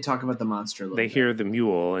they did talk about the monster a little bit. Hear the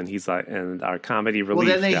mule, and he's like, and our comedy relief. Well,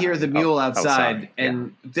 then they hear the mule outside.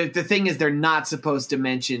 And the thing is, they're not supposed to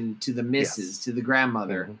mention to the missus, to the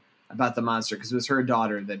grandmother, about the monster, because it was her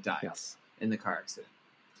daughter that died in the car accident.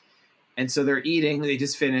 And so they're eating. They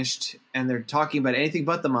just finished, and they're talking about anything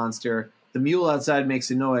but the monster. The mule outside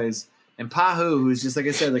makes a noise, and Pahu, who's just, like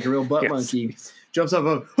I said, like a real butt monkey, jumps up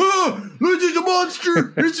and, this is the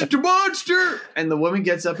monster! This is the monster! And the woman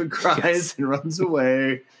gets up and cries and runs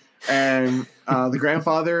away. And the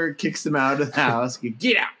grandfather kicks them out of the house.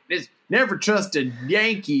 Get out! Never trust a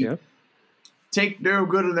Yankee. Yep. Take no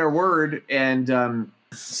good on their word. And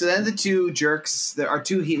so then the two jerks, our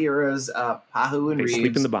two heroes, Pahu and Reeves,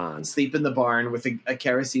 sleep in the barn with a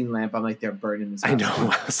kerosene lamp. I'm like, they're burning this house. I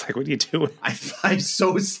know. I was like, what are you doing? I'm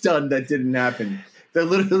so stunned that didn't happen. They're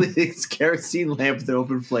literally this kerosene lamp with an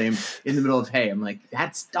open flame in the middle of hay. I'm like,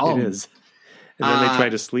 that's dumb. It is. And then they try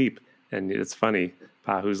to sleep, and it's funny.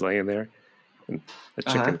 Pahu's laying there, and a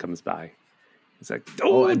chicken comes by. He's like,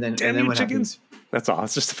 and then what chickens. Happens? That's all.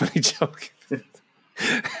 It's just a funny joke.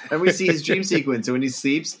 And we see his dream sequence. So when he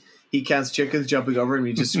sleeps, he counts chickens jumping over him.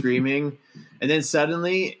 He's just screaming. And then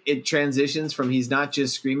suddenly it transitions from he's not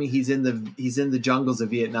just screaming. He's in the jungles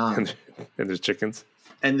of Vietnam. And there's chickens.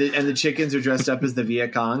 And the chickens are dressed up as the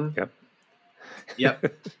Viet Cong.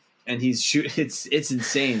 Yep. And he's it's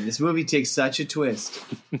insane. This movie takes such a twist.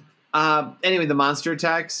 Anyway, the monster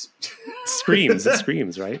attacks. It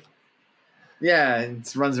screams, right? Yeah,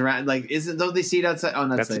 it runs around. Like, don't they see it outside? Oh,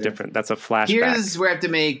 that's different. That's a flashback. Here's where I have to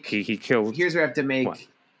make. He killed. Here's where I have to make. What?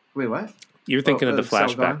 Wait, what? You're thinking of the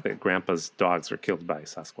flashback that Grandpa's dogs were killed by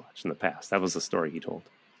Sasquatch in the past. That was the story he told.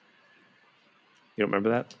 You don't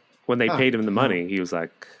remember that? When they paid him the money, he was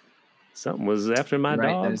like, something was after my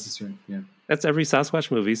dogs. That is true. Yeah. That's every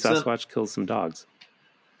Sasquatch movie. Sasquatch kills some dogs.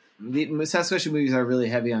 The Sasquatch movies are really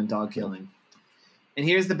heavy on dog killing. And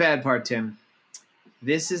here's the bad part, Tim.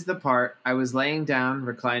 This is the part. I was laying down,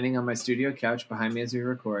 reclining on my studio couch behind me as we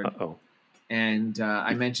record. Uh-oh. And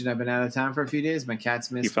I mentioned I've been out of town for a few days. My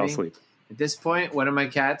cats missed me. You fell asleep. At this point, one of my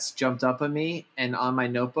cats jumped up on me and on my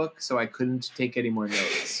notebook, so I couldn't take any more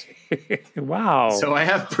notes. Wow. So I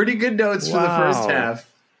have pretty good notes for the first half.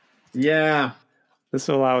 Yeah. This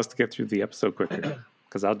will allow us to get through the episode quicker,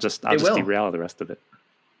 because I'll just derail the rest of it.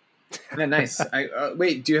 Yeah, nice.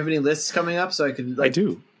 Wait, do you have any lists coming up so I could? I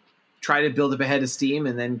do. try to build up a head of steam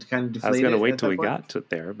and then kind of deflate it? I was going to wait till we got to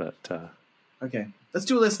there, but... Okay. Let's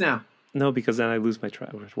do a list now. No, because then I lose my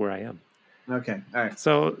where I am. Okay, all right.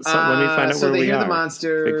 So let me find out where we are. So they hear the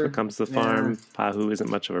monster. Bigfoot comes to the farm. Pahu isn't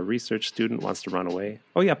much of a research student, wants to run away.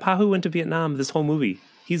 Oh, yeah, Pahu went to Vietnam this whole movie.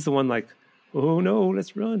 He's the one like, oh, no,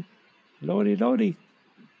 let's run. Lordy, lordy.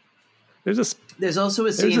 There's also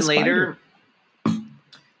a scene later.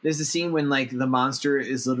 There's a scene when like the monster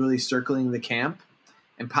is literally circling the camp,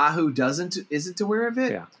 and Pahu isn't aware of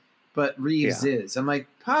it. Yeah. But Reeves is. I'm like,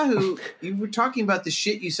 Pahu, you were talking about the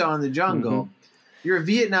shit you saw in the jungle. Mm-hmm. You're a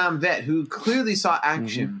Vietnam vet who clearly saw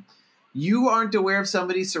action. Mm-hmm. You aren't aware of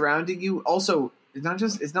somebody surrounding you. Also,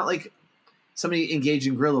 it's not like somebody engaged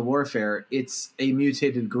in guerrilla warfare. It's a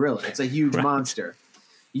mutated gorilla. It's a huge monster.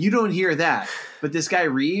 You don't hear that. But this guy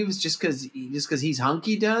Reeves, just because he's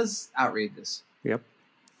hunky, does outrageous. Yep.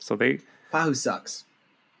 So Pahu sucks.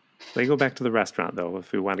 They go back to the restaurant though.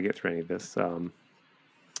 If we want to get through any of this.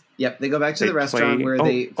 Yep, they go back to the restaurant where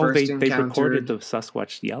they first encountered. They recorded the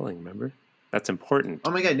Sasquatch yelling. Remember? That's important.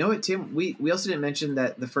 Oh my God! Know what, Tim? We also didn't mention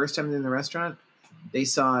that the first time they're in the restaurant, they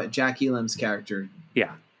saw Jack Elam's character.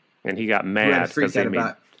 Yeah, and he got mad because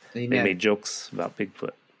they made jokes about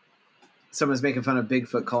Bigfoot. Someone's making fun of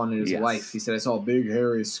Bigfoot, calling it his wife. He said, "I saw a big,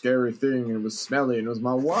 hairy, scary thing, and it was smelly, and it was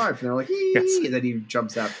my wife." And they're like, "Ee!" And then he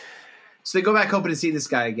jumps out. So they go back hoping to see this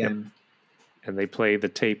guy again. Yep. And they play the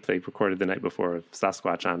tape they recorded the night before of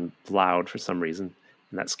Sasquatch on loud for some reason,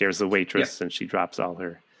 and that scares the waitress, and she drops all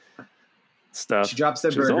her stuff. She drops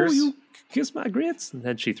their burgers. Oh, you kiss my grits! And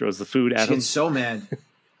then she throws the food at them. She's so mad.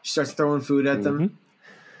 She starts throwing food at them.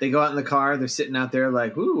 They go out in the car. They're sitting out there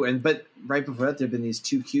like, ooh. But right before that, there've been these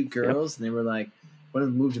two cute girls, and they were like, one of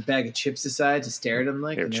them moved a bag of chips aside to stare at them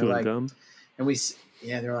like, and they're like, gum. And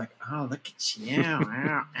they're like, oh, look at you,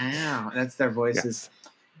 ow, ow. That's their voices. Yes.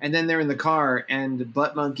 And then they're in the car, and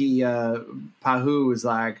Butt Monkey Pahu is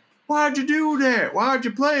like, why'd you do that? Why'd you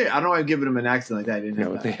play it? I don't know why I'm giving him an accent like that. I didn't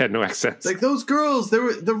know they had no accents. Like, those girls,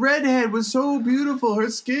 the redhead was so beautiful, her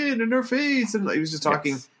skin and her face. And he was just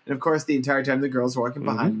talking. Yes. And, of course, the entire time the girls were walking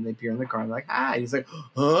behind him, they appear in the car and like, hi. And he's like,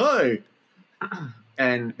 hi.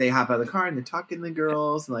 And they hop out of the car, and they're talking to the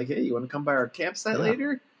girls. And like, hey, you want to come by our campsite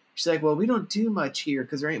later? She's like, well, we don't do much here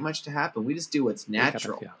because there ain't much to happen. We just do what's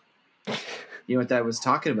natural. You know what that was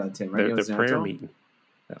talking about, Tim, right? The prayer meeting.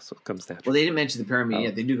 That's what comes natural. Well, they didn't mention the prayer meeting.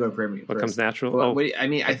 Yeah, they do go to prayer meeting. What comes natural? Well,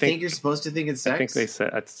 I think you're supposed to think it's sex. I think they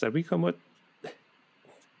said we come with.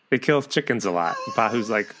 They kill chickens a lot. And Pahu's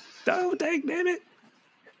like, oh, dang, damn it.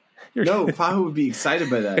 No, Pahu would be excited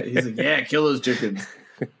by that. He's like, yeah, kill those chickens.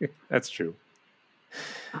 That's true.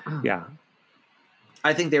 Yeah.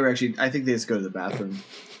 I think they just go to the bathroom.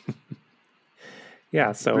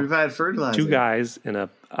 Yeah, so we've had fertilizer. Two guys in a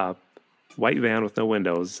white van with no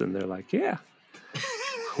windows, and they're like, yeah.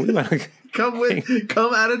 We want to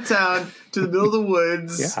come out of town to the middle of the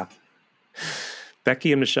woods. Yeah.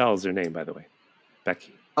 Becky and Michelle is their name, by the way.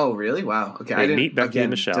 Becky. Oh, really? Wow. Okay. I meet Becky and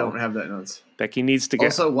Michelle. Don't have that notes. Becky needs to get.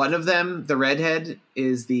 Also, one of them, the redhead,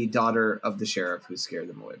 is the daughter of the sheriff who scared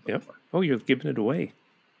them away before. Yep. Oh, you're giving it away.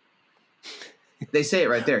 They say it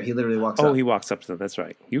right there. He literally walks up. Oh, he walks up to them. That's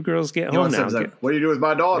right. You girls get home now. Like, what do you do with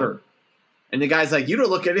my daughter? And the guy's like, you don't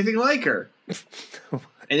look anything like her.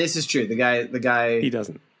 And this is true. The guy. He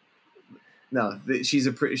doesn't. No, she's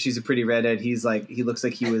a pretty redhead. He's like, he looks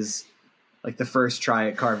like he was like the first try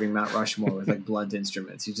at carving Mount Rushmore with like blunt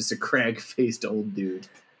instruments. He's just a crag-faced old dude.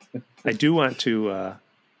 I do want to.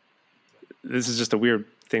 This is just a weird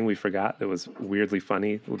thing we forgot that was weirdly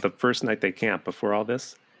funny. The first night they camp before all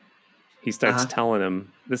this, he starts telling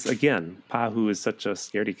him this again. Pahu is such a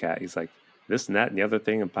scaredy cat. He's like this and that and the other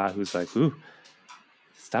thing, and Pahu's like, "Ooh,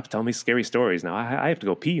 stop telling me scary stories. Now I have to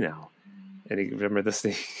go pee now." And he remember this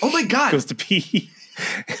thing. Oh my God! Goes to pee,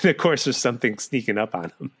 and of course there's something sneaking up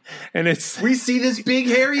on him, and we see this big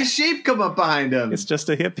hairy shape come up behind him. It's just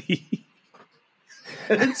a hippie.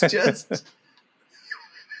 It's just.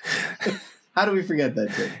 How do we forget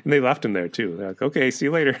that thing? And they left him there too. They're like, "Okay, see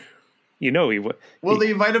you later." You know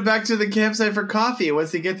they invite him back to the campsite for coffee. And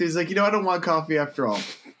once they get there, he's like, I don't want coffee after all.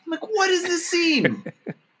 I'm like, what is this scene?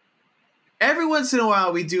 Every once in a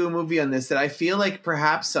while, we do a movie on this that I feel like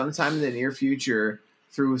perhaps sometime in the near future,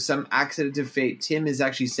 through some accident of fate, Tim is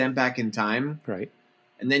actually sent back in time. Right.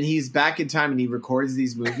 And then he's back in time and he records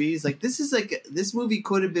these movies. Like, this movie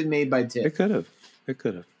could have been made by Tim. It could have.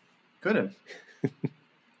 Could have.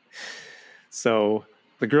 So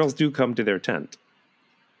the girls do come to their tent.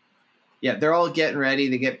 Yeah, they're all getting ready.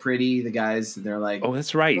 They get pretty. The guys, they're like... Oh,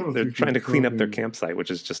 that's right. They're trying to clean up their campsite,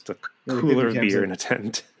 which is just a cooler of beer in a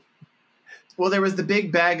tent. Well, there was the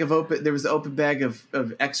big bag of open... There was the open bag of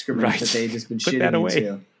excrement that they had just been shitting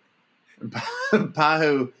into.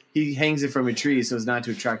 Pahu, he hangs it from a tree so as not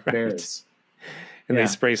to attract bears. And they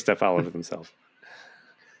spray stuff all over themselves.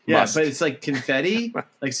 Yeah, but it's like confetti,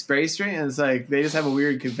 like spray string, and it's like they just have a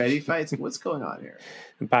weird confetti fight. It's like, what's going on here?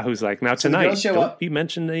 And Pahu's like, now tonight, don't you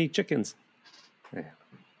mention any chickens. Yeah.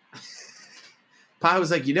 Pahu's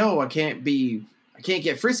like, I can't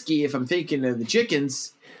get frisky if I'm thinking of the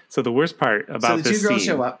chickens. So the worst part about this scene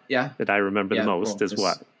show up. that I remember the most is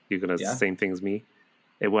what? You're going to same thing as me?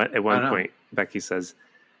 At one point, Becky says,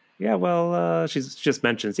 yeah, well, she just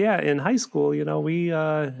mentions, in high school, we,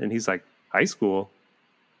 and he's like, high school?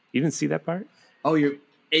 You didn't see that part? Oh,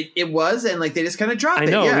 it was, and like they just kind of dropped it.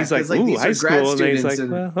 I know. Yeah, he's like, ooh, high school. And he's like,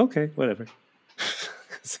 well, okay, whatever.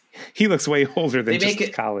 He looks way older than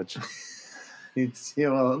just college. It's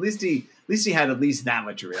well, at least he had at least that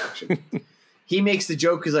much reaction. He makes the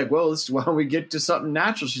joke. He's like, well, why don't we get to something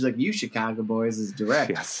natural? She's like, you Chicago boys is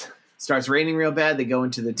direct. Yes. Starts raining real bad. They go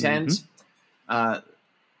into the tent. Mm-hmm.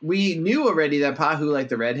 We knew already that Pahu liked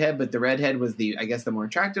the redhead, but the redhead was the more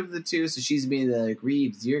attractive of the two. So she's being like,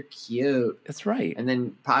 Reeves, you're cute. That's right. And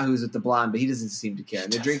then Pahu's with the blonde, but he doesn't seem to care.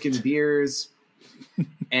 They're drinking beers,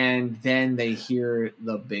 and then they hear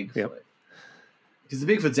the Bigfoot. Because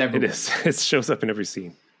the Bigfoot's everywhere. It is. It shows up in every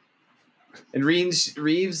scene. And Reeves,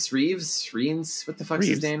 what the fuck's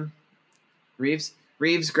his name? Reeves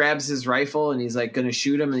grabs his rifle, and he's like going to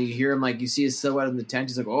shoot him, and you hear him you see his silhouette in the tent.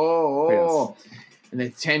 He's like, oh. Yes. And the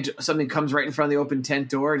tent, something comes right in front of the open tent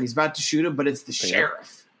door, and he's about to shoot him, but it's the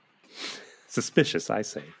sheriff. Suspicious, I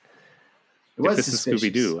say. It was this suspicious. Is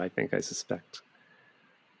Scooby-Doo, I think I suspect.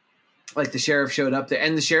 Like the sheriff showed up there.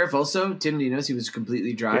 And the sheriff also, Tim, do you notice he was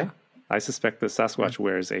completely dry? Yeah. I suspect the Sasquatch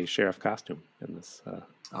wears a sheriff costume in this.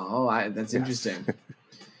 That's interesting.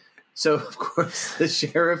 So, of course, the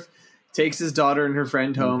sheriff takes his daughter and her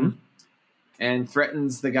friend home. And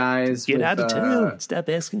threatens the guys. Get out of town. Stop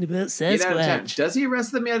asking about Sasquatch. Get out of town. Does he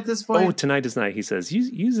arrest them yet at this point? Oh, tonight is night. He says,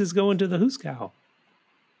 "Use is going to the Hooskow."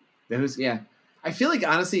 I feel like,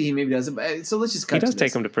 honestly, he maybe doesn't. So let's just cut to this. He does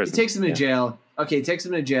take him to prison. He takes him to jail. Okay, he takes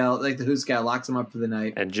him to jail. Like the Hooskow, locks him up for the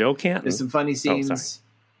night. And Joe Canton. There's some funny scenes.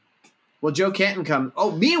 Well, Joe Canton comes.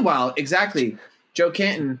 Oh, meanwhile, exactly. Joe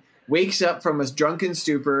Canton wakes up from a drunken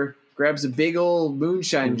stupor, grabs a big old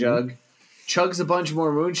moonshine jug, chugs a bunch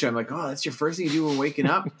more moonshine. I'm like, oh, that's your first thing you do when waking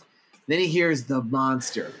up? Then he hears the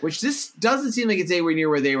monster, which this doesn't seem like it's anywhere near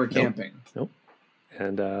where they were camping. Nope.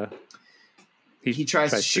 And he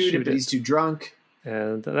tries to shoot it, but he's too drunk.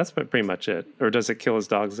 And that's pretty much it. Or does it kill his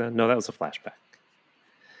dogs then? No, that was a flashback.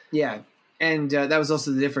 Yeah. And that was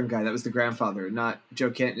also the different guy. That was the grandfather, not Joe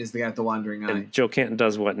Canton is the guy with the wandering eye. And Joe Canton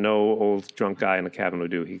does what no old drunk guy in the cabin would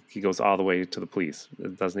do. He goes all the way to the police,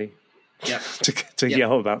 doesn't he? Yeah. to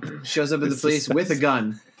yell about. Shows up at the police with a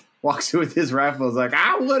gun. Walks in with his rifle. Is like,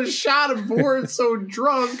 I would have shot him for it. So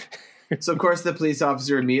drunk. So of course the police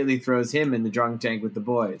officer immediately throws him in the drunk tank with the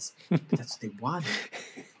boys. But that's what they wanted.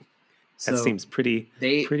 That seems pretty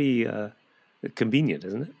convenient,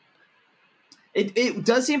 isn't it? It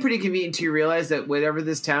does seem pretty convenient to realize that whatever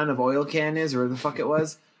this town of Oil Can is, or where the fuck it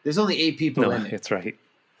was, there's only 8 people in it. That's right.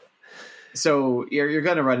 So you're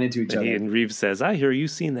going to run into each other. And Reeves says, I hear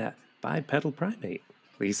you've seen that bipedal primate.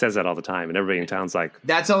 He says that all the time, and everybody in town's like...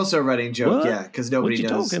 That's also a running joke, yeah, because nobody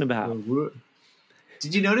knows. What you talking about?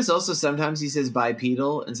 Did you notice also sometimes he says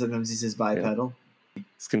bipedal and sometimes he says bipedal? Yeah.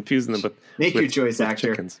 It's confusing them, but... Make your choice,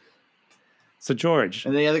 actor. Chickens. So George...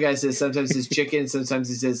 And the other guy says sometimes he says chicken, sometimes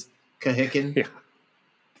he says kahikin. Yeah.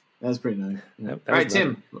 That was pretty nice. All right,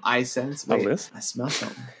 Tim. I sense... Wait, a list? I smell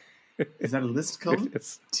something. Is that a list code?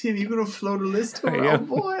 Yes. Tim, you going to float a list over? Oh,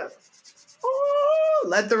 boy. Oh,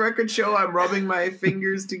 let the record show I'm rubbing my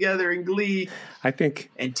fingers together in glee. I think...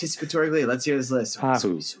 Anticipatory glee. Let's hear this list.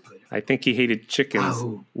 Pahu. So I think he hated chickens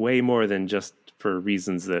way more than just for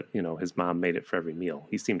reasons that, his mom made it for every meal.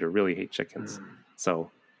 He seemed to really hate chickens. So...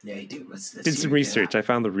 Yeah, he did. What's this? Did some research. I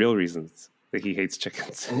found the real reasons that he hates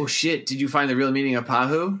chickens. Oh, shit. Did you find the real meaning of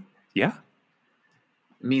Pahu? Yeah.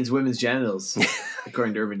 It means women's genitals,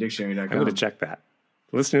 according to UrbanDictionary.com. I'm going to check that.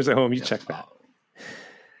 Listeners at home, you check that.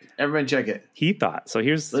 Everyone check it. He thought. So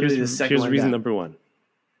here's reason number 1.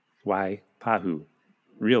 Why Pahu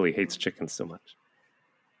really hates chickens so much.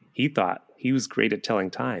 He thought he was great at telling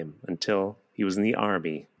time until he was in the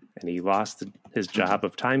army and he lost his job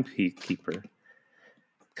of timekeeper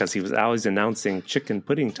because he was always announcing chicken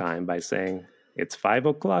pudding time by saying, it's 5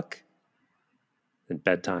 o'clock. And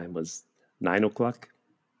bedtime was 9 o'clock.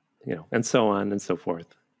 And so on and so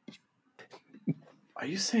forth. Are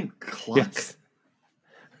you saying clock? Yes.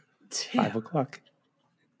 5 o'clock.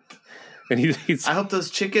 And he's. I hope those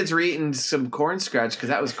chickens were eating some corn scratch because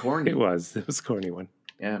that was corny. It was a corny one.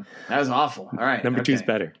 Yeah, that was awful. All right. Number 2's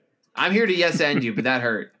better. I'm here to yes and you, but that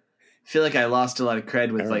hurt. I feel like I lost a lot of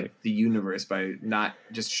cred with the universe by not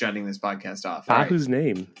just shutting this podcast off. Pahu's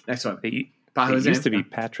name. Next one. It used to be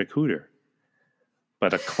Patrick Hooter,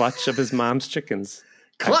 but a clutch of his mom's chickens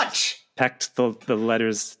pecked the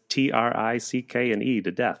letters Trick and E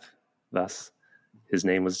to death. Thus, his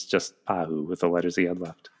name was just Pahu with the letters he had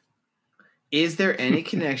left. Is there any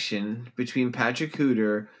connection between Patrick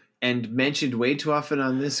Hooter and mentioned way too often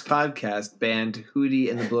on this podcast band Hootie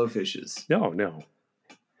and the Blowfishes? No.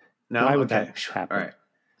 Why would that happen? All right.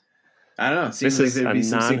 I don't know. This is a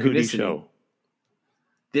non-Hootie show.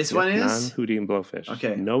 This one is non-Hootie and Blowfish.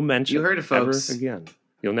 Okay. No mention. You heard it, folks. Ever again.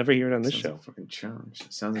 You'll never hear it on this show. Like a fucking challenge.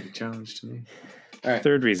 Sounds like a challenge to me. All right.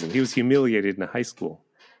 Third reason. He was humiliated in high school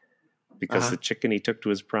because the chicken he took to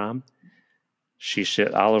his prom, she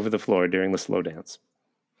shit all over the floor during the slow dance.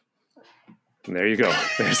 And there you go.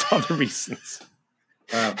 There's all the reasons.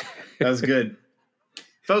 Wow. That was good.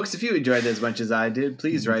 Folks, if you enjoyed it as much as I did,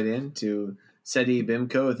 please write in to SETI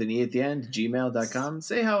BIMCO with an E at the end, gmail.com.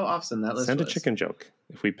 Say how awesome that list was. Send a chicken joke.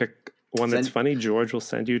 If we pick one that's funny, George will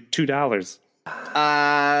send you $2.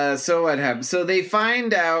 So what happened? So they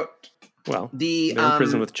find out. Well, they're in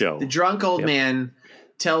prison with Joe. The drunk old man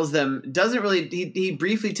tells them, he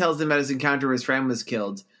briefly tells them about his encounter where his friend was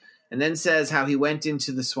killed, and then says how he went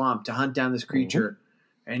into the swamp to hunt down this creature,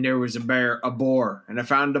 and there was a boar, and I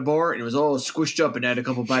found the boar, and it was all squished up and had a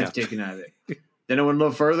couple bites taken out of it. Then I went a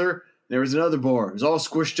little further, there was another boar. It was all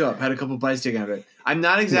squished up, had a couple bites taken out of it. I'm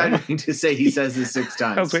not exaggerating to say he says this 6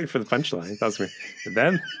 times. I was waiting for the punchline. That was me. And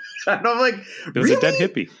then and I'm like, there was a dead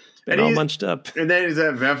hippie. And all munched up. And then he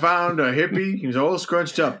said, I found a hippie. He was all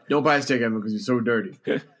scrunched up. No bites taken out of him because he's so dirty.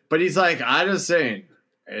 But he's like, I just saying,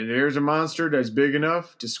 and here's a monster that's big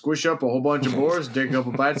enough to squish up a whole bunch of boars, take a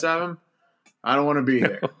couple bites out of him. I don't want to be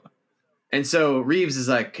there. And so Reeves is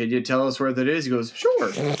like, can you tell us where that is? He goes,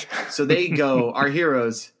 sure. So they go, our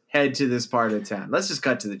heroes head to this part of town. Let's just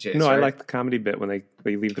cut to the chase. No, right? I like the comedy bit when they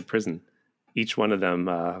leave the prison. Each one of them,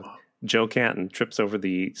 Joe Canton trips over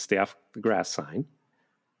the stay off the grass sign.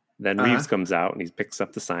 Then Reeves comes out and he picks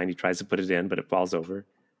up the sign. He tries to put it in, but it falls over.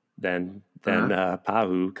 Then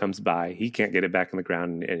Pahu comes by. He can't get it back in the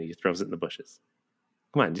ground, and he throws it in the bushes.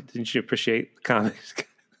 Come on, didn't you appreciate the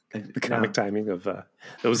comic timing of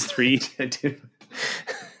those three?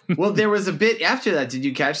 Well, there was a bit after that. Did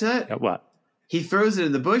you catch that? What? He throws it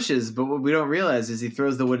in the bushes, but what we don't realize is he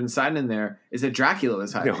throws the wooden sign in there is that Dracula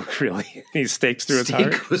was hiding. No, really? He stakes through his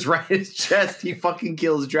heart? Stake was right in his chest. He fucking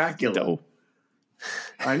kills Dracula. No.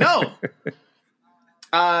 I know.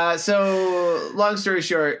 So, long story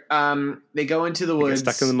short, they go into the woods. They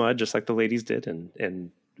get stuck in the mud, just like the ladies did,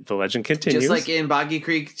 and the legend continues. Just like in Boggy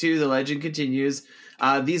Creek 2, the legend continues.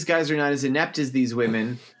 These guys are not as inept as these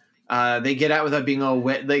women. They get out without being all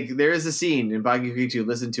wet. Like, there is a scene in Boggy Creek 2,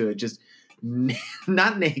 listen to it, just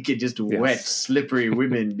not naked, just wet, slippery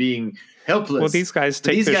women being helpless. Well, these guys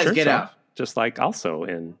take their shirts get off, out. Just like also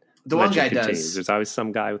in the legend one guy continues. does. There's always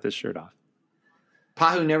some guy with his shirt off.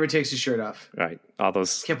 Pahu never takes his shirt off. Right. All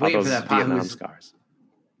those kept waiting for that Vietnam scars.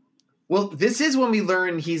 Well, this is when we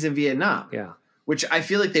learn he's in Vietnam. Yeah. Which I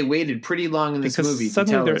feel like they waited pretty long in this movie to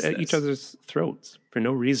suddenly tell they're us at each other's throats for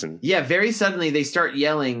no reason. Yeah, very suddenly they start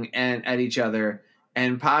yelling at each other,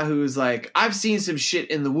 and Pahu's like, I've seen some shit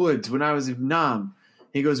in the woods when I was in Vietnam.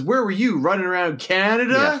 He goes, where were you, running around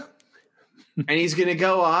Canada? Yeah. And he's going to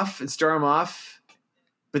go off and storm off.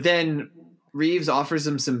 But then Reeves offers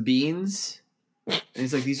him some beans. And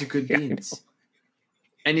he's like, these are good beans.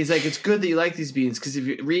 And he's like, it's good that you like these beans, because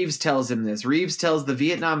if Reeves tells him this. Reeves tells the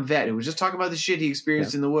Vietnam vet who was just talking about the shit he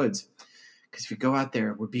experienced in the woods. Because if you go out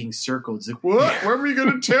there, we're being circled. He's like, what? What were you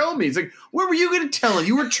going to tell me? He's like, what were you going to tell him?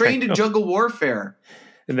 You were trained in jungle warfare.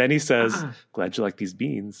 And then he says, glad you like these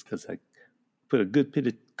beans, because I put a good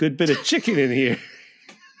bit of chicken in here.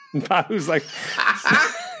 And Pahu's like,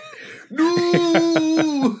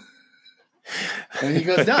 no. And he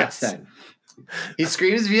goes nuts then. He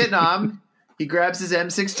screams Vietnam. He grabs his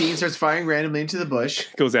M16, starts firing randomly into the bush.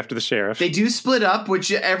 Goes after the sheriff. They do split up,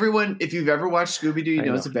 which everyone, if you've ever watched Scooby-Doo, you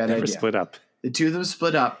know it's a bad idea. Split up. The two of them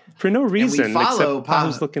split up. For no reason, except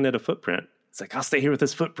Pahu's looking at a footprint. It's like, I'll stay here with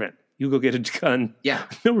this footprint. You go get a gun. Yeah.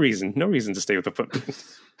 No reason to stay with the footprint.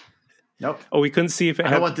 Nope. Oh, we couldn't see if it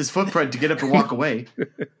I don't want this footprint to get up and walk away.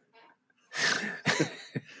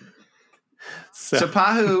 So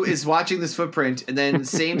Pahu is watching this footprint, and then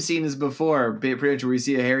same scene as before, pretty much where we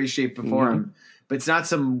see a hairy shape before him, but it's not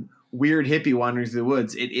some weird hippie wandering through the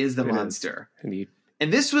woods. It is the monster.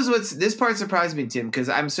 And this part surprised me, Tim, because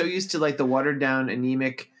I'm so used to like the watered down,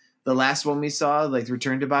 anemic, the last one we saw, like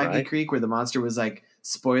Return to Boggy Creek, where the monster was like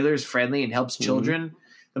spoilers friendly and helps children.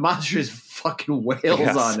 The monster just fucking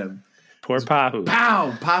wails on him. Poor Pahu.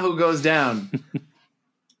 Pow! Pahu goes down.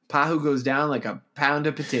 Pahu goes down like a pound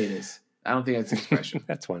of potatoes. I don't think that's an expression.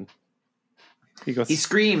 That's one. He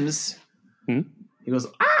screams. He goes,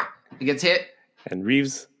 ah! He gets hit. And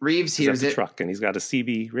Reeves hears the truck, and he's got a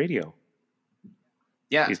CB radio.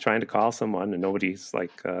 Yeah. He's trying to call someone, and nobody's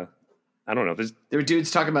like, I don't know. There were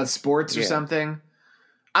dudes talking about sports or something.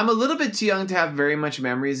 I'm a little bit too young to have very much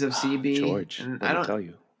memories of CB. George, and I don't tell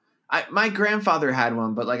you. My grandfather had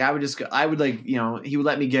one, but like he would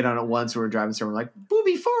let me get on it once when we were driving somewhere, like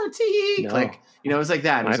booby farty, like it was like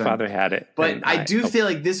that. My father had it, but I do feel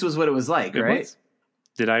like this was what it was like, right?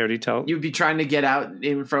 Did I already tell? You'd be trying to get out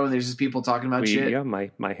in front when there's just people talking about shit. Yeah, my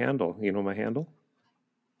handle. You know my handle?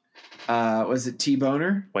 Was it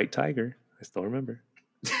T-Boner? White Tiger. I still remember.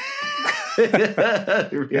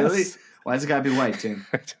 Really? Yes. Why does it gotta be white, Tim?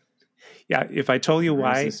 Yeah, if I told you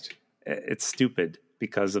why, it's stupid.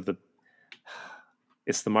 Because of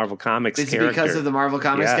it's the Marvel Comics character. It's because of the Marvel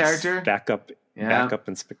Comics character? Back up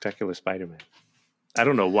in Spectacular Spider-Man. I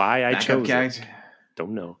don't know why I chose it.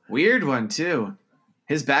 Don't know. Weird one, too.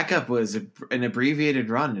 His backup was an abbreviated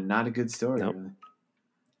run and not a good story. Nope. Really.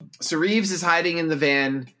 So Reeves is hiding in the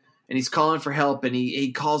van, and he's calling for help, and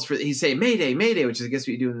he's saying, Mayday, Mayday, which is, I guess,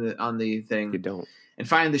 what you do on the thing. You don't. And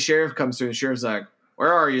finally the sheriff comes through, and the sheriff's like,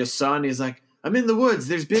 where are you, son? He's like, I'm in the woods.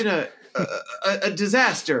 There's been a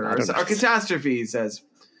disaster or a catastrophe, he says.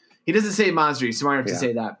 He doesn't say monster. He's smart enough to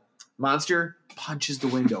say that. Monster punches the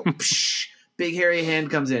window. Psh, big hairy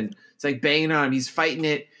hand comes in. It's like banging on him. He's fighting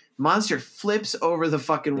it. Monster flips over the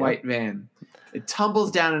fucking white van. It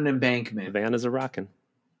tumbles down an embankment. The van is a rockin'.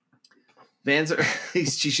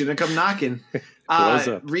 She shouldn't have come knocking.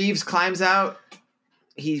 Reeves climbs out.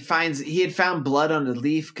 He had found blood on the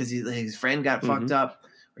leaf because his friend got fucked up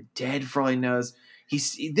or dead for all he knows.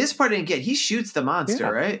 This part I didn't get. He shoots the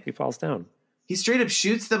monster, right? He falls down. He straight up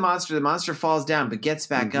shoots the monster. The monster falls down, but gets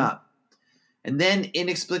back up. And then,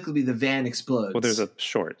 inexplicably, the van explodes. Well, there's a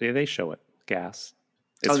short. They show it. Gas.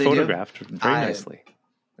 It's photographed very nicely,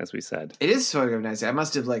 as we said. It is photographed nicely. I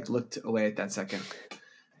must have looked away at that second.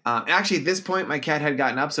 Actually, at this point, my cat had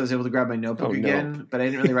gotten up, so I was able to grab my notebook again. But I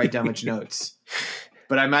didn't really write down much notes.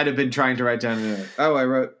 But I might have been trying to write down a note. Oh, I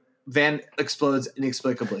wrote, van explodes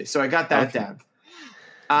inexplicably. So I got that down.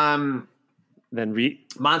 Then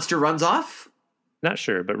monster runs off. Not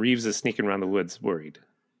sure, but Reeves is sneaking around the woods, worried.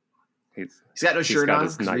 He's got no shirt on.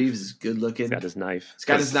 Reeves is good looking. He's got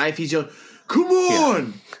his knife. He's yelling, "Come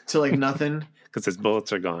on!" to nothing because his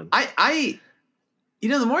bullets are gone. The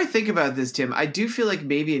more I think about this, Tim, I do feel like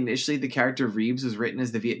maybe initially the character of Reeves was written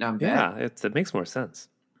as the Vietnam vet. Yeah, it makes more sense.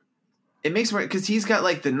 It makes more because he's got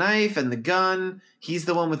the knife and the gun. He's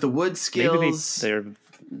the one with the wood skills.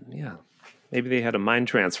 Maybe they had a mind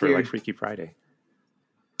transfer like Freaky Friday.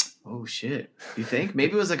 Oh, shit. You think?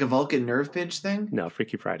 Maybe it was like a Vulcan nerve pinch thing? No,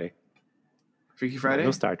 Freaky Friday. Freaky Friday?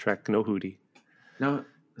 No Star Trek, no Hootie. No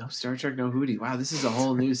Star Trek, no Hootie. Wow, this is a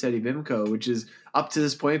whole new Seti Bimco, which is up to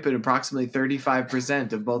this point been approximately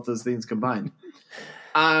 35% of both those things combined.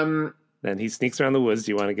 Then he sneaks around the woods.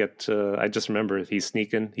 Do you want to get I just remember he's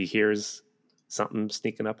sneaking. He hears something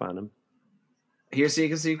sneaking up on him. Here's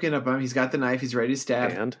sneaking up on him. He's got the knife. He's ready to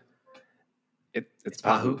stab. And it's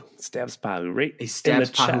Pahu. Stabs Pahu right. He stabs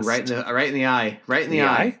Pahu right in the eye. Right in the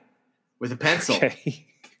eye with a pencil. Okay.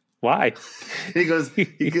 Why? He goes,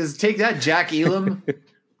 take that, Jack Elam.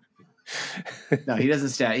 No, he doesn't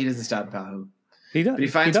stab Pahu. He does. But he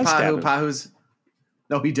finds Pahu. Pahu's.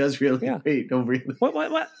 No, he does really. Yeah. Wait, no, really.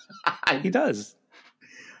 What? He does.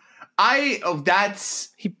 That's.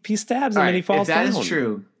 He stabs him and he falls down. If that is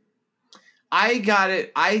true, I got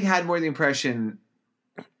it. I had more the impression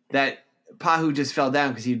that Pahu just fell down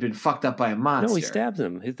because he'd been fucked up by a monster. No, he stabs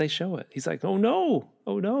him. They show it. He's like, oh no,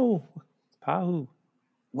 Pahu.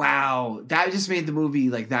 Wow, that just made the movie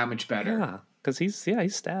that much better. Yeah, because he's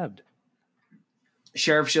stabbed.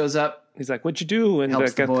 Sheriff shows up. He's like, "What'd you do?" And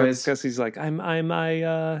helps the boys. Because he's like, he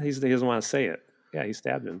doesn't want to say it. Yeah, he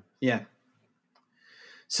stabbed him. Yeah.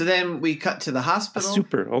 So then we cut to the hospital.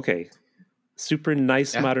 Super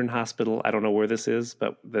nice modern hospital. I don't know where this is,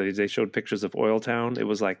 but they showed pictures of Oil Town. It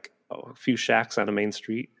was like a few shacks on a main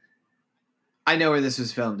street. I know where this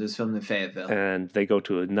was filmed. It was filmed in Fayetteville. And they go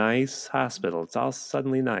to a nice hospital. It's all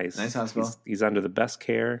suddenly nice. Nice hospital. He's under the best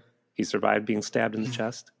care. He survived being stabbed in the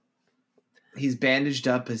chest. He's bandaged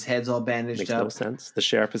up. His head's all bandaged Makes up. Makes no sense. The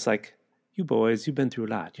sheriff is like, you boys, you've been through a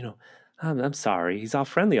lot. I'm sorry. He's all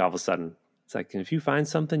friendly all of a sudden. It's like, if you find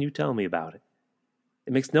something, you tell me about it.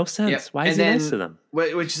 It makes no sense. Yep. Why is he nice to them?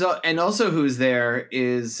 And also who's there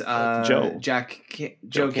is Joe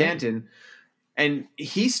Canton. And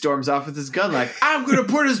he storms off with his gun like, I'm going to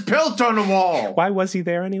put his pelt on the wall. Why was he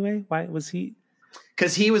there anyway? Why was he?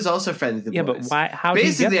 Because he was also friendly with the boys. Yeah, but why? How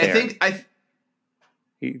basically, did he get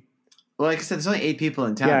there? Well, like I said, there's only 8 people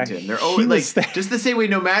in town, Tim. They're always like, just the same way,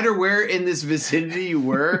 no matter where in this vicinity you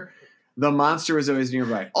were, the monster was always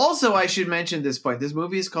nearby. Also, I should mention at this point, this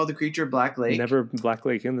movie is called The Creature of Black Lake. Never Black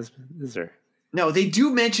Lake in this, is there? No, they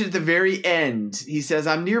do mention at the very end. He says,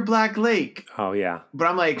 I'm near Black Lake. Oh, yeah. But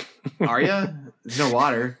I'm like, are you? There's no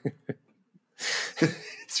water.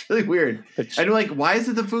 It's really weird. I'm like, why is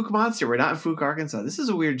it the Fook monster? We're not in Fook, Arkansas. This is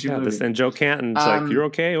a weird movie. And Joe Canton's like, you're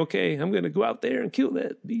okay? Okay, I'm going to go out there and kill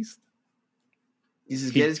that beast. He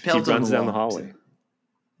says, get his pelt he on runs the down wall. the hallway.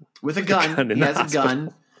 With a gun. He has a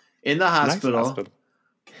gun in the hospital. Nice hospital.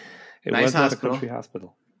 It nice was not hospital. a country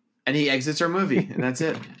hospital. And he exits our movie, and that's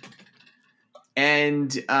it.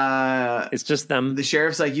 And it's just them. The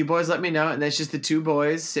sheriff's like, you boys let me know. And that's just the 2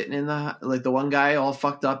 boys sitting in the, like the one guy all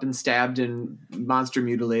fucked up and stabbed and monster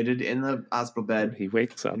mutilated in the hospital bed. He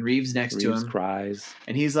wakes up. And Reeves next to him. Cries.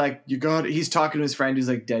 And he's like, he's talking to his friend who's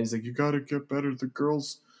like dead. He's like, you got to get better. The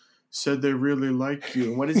girls said they really like you.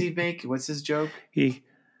 And what does he make? What's his joke?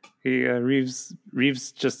 Reeves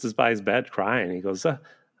just is by his bed crying. He goes, I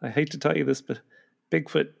hate to tell you this, but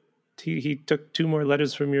Bigfoot, he took 2 more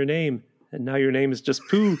letters from your name. And now your name is just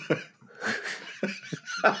Pooh.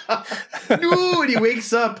 No, and he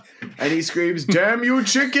wakes up and he screams, damn you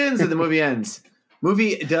chickens. And the movie ends.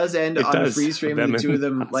 Movie does end on a freeze frame of the 2 of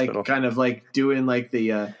them, like kind of like doing like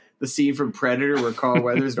the scene from Predator where Carl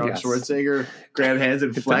Weathers and Arnold Schwarzenegger grab hands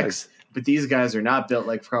and flex. But these guys are not built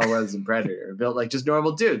like Carl Weathers and Predator. They're built like just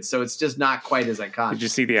normal dudes. So it's just not quite as iconic. Did you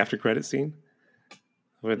see the after credit scene?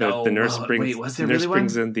 Where the nurse brings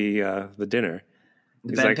in the dinner.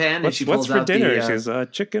 The bedpan, and she what's pulls for dinner? The, she says,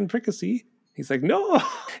 chicken fricassee. He's like, no.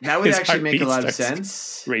 That would actually make a lot of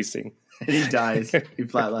sense. Racing. And he dies. He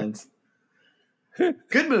flatlines.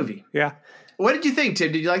 Good movie. Yeah. What did you think,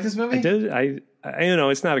 Tim? Did you like this movie? I did. I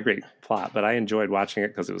it's not a great plot, but I enjoyed watching it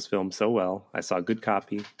because it was filmed so well. I saw a good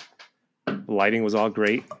copy. The lighting was all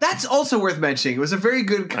great. That's also worth mentioning. It was a very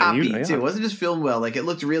good copy, too. It wasn't just filmed well. Like, it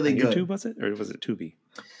looked really good. YouTube, was it? Or was it Tubi?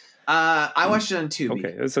 I watched it on Tubi.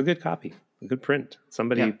 Okay. It's a good copy. A good print.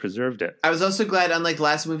 Somebody preserved it. I was also glad, unlike the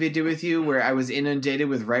last movie I did with you, where I was inundated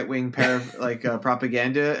with right-wing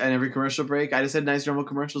propaganda and every commercial break, I just had nice normal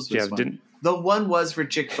commercials. The one was for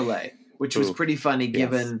Chick-fil-A, which was pretty funny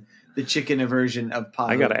given the chicken aversion of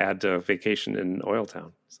pie. I got to add to Vacation in Oil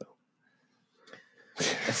Town. So.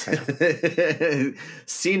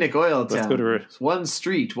 Scenic Oil Town. Let's go to one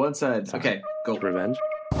street, one side. Okay, go. Revenge.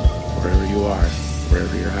 Wherever you are,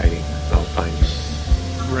 wherever you're hiding, I'll find you.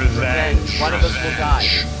 Revenge. One of us will die.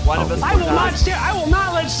 One of us will die. I will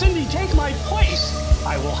not let Cindy take my place.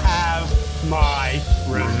 I will have my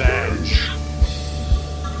revenge.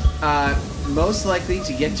 Most likely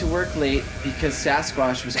to get to work late because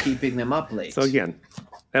Sasquatch was keeping them up late. So again,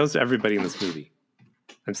 that was everybody in this movie.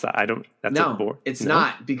 I'm sorry, I don't. That's no, a bore. It's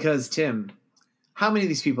not because Tim. How many of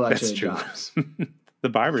these people actually have jobs? The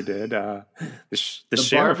barber did. The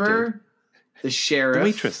sheriff barber, did. The sheriff, the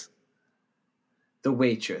waitress. The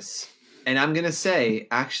waitress. And I'm gonna say,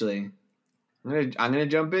 actually, I'm gonna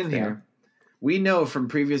jump in here. We know from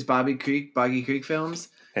previous Boggy Creek films,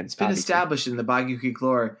 it's been established in the Boggy Creek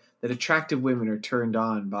lore that attractive women are turned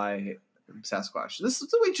on by Sasquatch.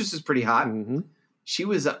 The waitress is pretty hot. Mm-hmm. She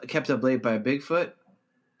was kept up late by a Bigfoot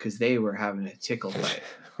because they were having a tickle fight.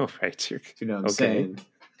 Oh, right. You know what I'm saying?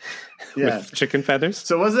 Yeah. With chicken feathers?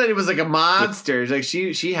 So wasn't it was like a monster. Like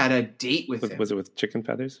she had a date with him. Was it with chicken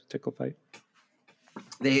feathers? Tickle fight?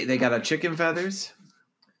 They got a chicken feathers.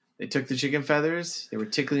 They took the chicken feathers. They were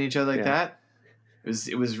tickling each other like that.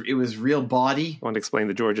 It was real body. I want to explain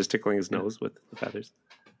that George is tickling his nose with the feathers.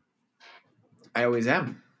 I always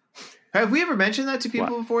am. Have we ever mentioned that to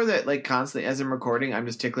people before? That like constantly, as I'm recording, I'm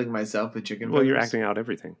just tickling myself with chicken feathers? Well, you're acting out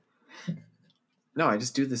everything. No, I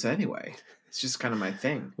just do this anyway. It's just kind of my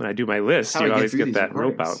thing. When I do my list, you always get that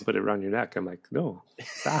rope out and put it around your neck. I'm like, no,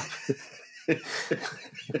 stop.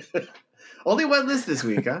 Only one list this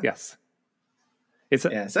week, huh? Yes. It's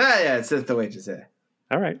the waitress. Yeah.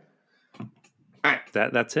 All right.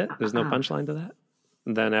 That's it. There's no punchline to that.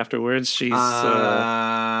 And then afterwards, she's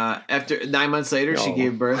after 9 months later, she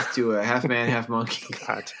gave birth to a half man, half monkey.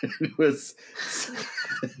 God. It was.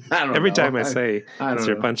 Every time I say it's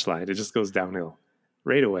your punchline, it just goes downhill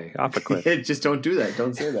right away off a cliff. Just don't do that.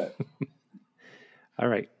 Don't say that. All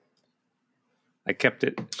right. I kept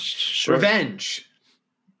it short. Revenge.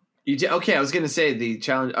 You did okay. I was going to say the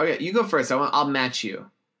challenge. Okay, you go first. I'll match you.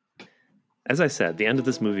 As I said, the end of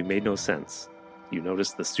this movie made no sense. You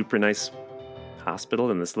notice the super nice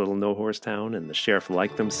hospital in this little no-horse town, and the sheriff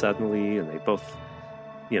liked them suddenly, and they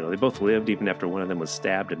both lived even after one of them was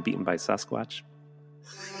stabbed and beaten by Sasquatch.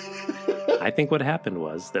 I think what happened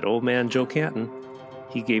was that old man Joe Canton,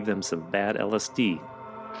 he gave them some bad LSD,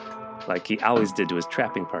 like he always did to his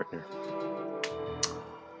trapping partner.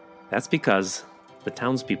 That's because the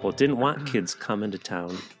townspeople didn't want kids coming to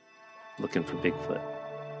town looking for Bigfoot.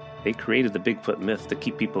 They created the Bigfoot myth to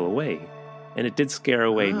keep people away, and it did scare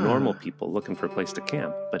away normal people looking for a place to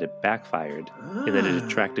camp, but it backfired in that it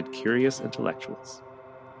attracted curious intellectuals.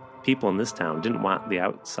 People in this town didn't want the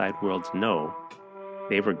outside world to know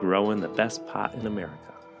they were growing the best pot in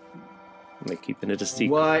America. And they're keeping it a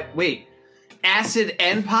secret. What? Wait, acid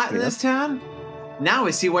and pot in this town? Now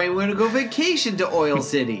I see why you want to go vacation to Oil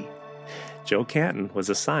City. Joe Canton was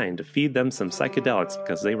assigned to feed them some psychedelics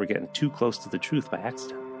because they were getting too close to the truth by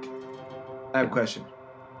accident. I have a question.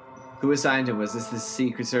 Who assigned him? Was this the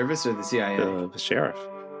Secret Service or the CIA? The sheriff.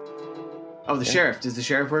 Oh, the sheriff. Does the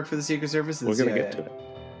sheriff work for the Secret Service or the CIA? We're going to get to it.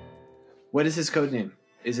 What is his code name?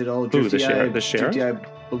 Is it all Who, the sheriff? Drifty Eye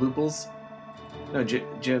Balooples? No,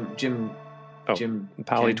 Jim. Oh, Jim.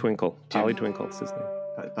 Polly Twinkle. Polly Twinkle is his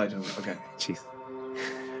name. Polly Twinkle. Okay. Jeez.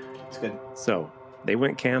 It's good. So they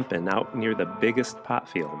went camping out near the biggest pot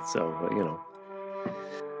field. So,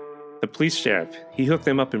 the police sheriff, he hooked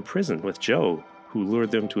them up in prison with Joe, who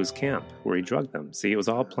lured them to his camp where he drugged them. See, it was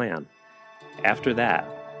all planned. After that,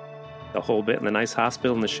 the whole bit in the nice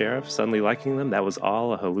hospital and the sheriff suddenly liking them, that was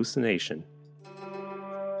all a hallucination.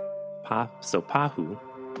 So Pahu,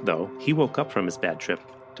 though, he woke up from his bad trip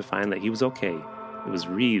to find that he was okay. It was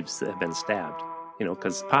Reeves that had been stabbed,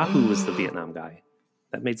 because Pahu was the Vietnam guy.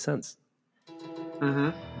 That made sense. Mm-hmm.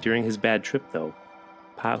 During his bad trip, though,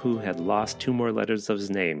 Pahu had lost 2 more letters of his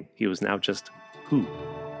name. He was now just Who.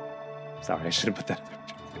 Sorry, I should have put that there.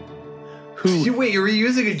 Who? Wait, you were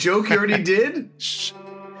using a joke you already did? Shh.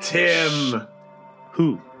 Tim.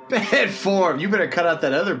 Who? Bad form. You better cut out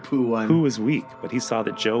that other poo one. Who was weak, but he saw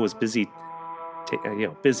that Joe was busy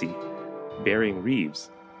burying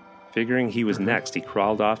Reeves. Figuring he was next, he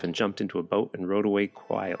crawled off and jumped into a boat and rowed away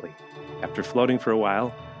quietly. After floating for a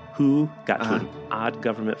while, Who got to an odd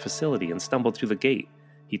government facility and stumbled through the gate.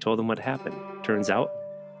 He told them what happened. Turns out,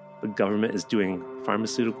 the government is doing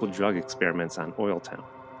pharmaceutical drug experiments on Oil Town.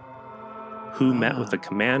 Who met with the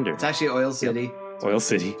commander? It's actually Oil City. Yep. Oil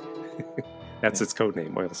City. That's its code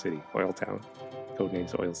name, Oil City. Oil Town. Code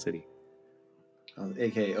name's Oil City.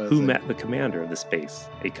 A.K.A. Oil Who City. met the commander of the base,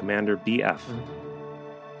 a Commander BF.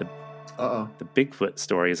 The Bigfoot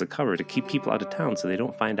story is a cover to keep people out of town so they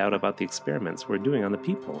don't find out about the experiments we're doing on the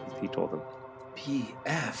people, he told them.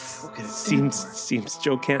 BF? What could it Seems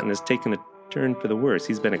Joe Canton has taken a turn for the worse.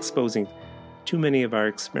 He's been exposing too many of our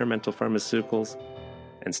experimental pharmaceuticals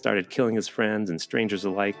and started killing his friends and strangers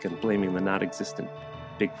alike and blaming the non-existent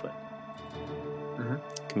Bigfoot. Mm-hmm.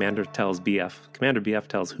 Commander BF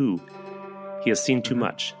tells Who he has seen too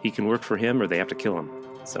much. He can work for him or they have to kill him.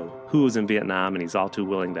 So Who is in Vietnam and he's all too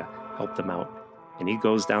willing to help them out. And he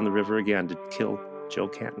goes down the river again to kill Joe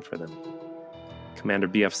Canton for them. Commander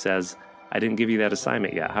BF says, I didn't give you that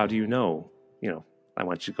assignment yet. How do you know? I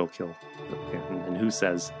want you to go kill Canton. And Who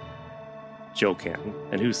says, Joe Canton.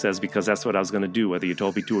 And Who says, because that's what I was going to do, whether you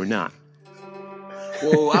told me to or not.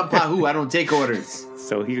 Whoa, I'm Pahu. I don't take orders.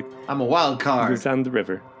 So I'm a wild card. He goes down the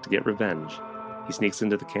river to get revenge. He sneaks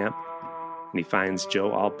into the camp, and he finds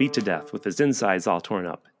Joe all beat to death with his insides all torn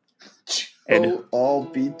up. And all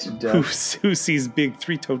beat to death. Who sees big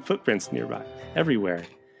 3-toed footprints nearby, everywhere.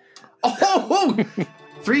 Oh!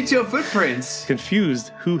 3-toed footprints? Confused,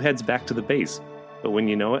 Who heads back to the base. But when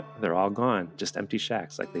you know it, they're all gone. Just empty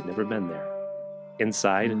shacks like they've never been there.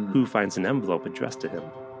 Inside, Who finds an envelope addressed to him.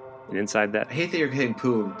 And inside that... I hate that you're hitting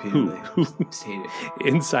poo repeatedly. Who? I just hate it.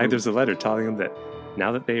 Inside, there's a letter telling him that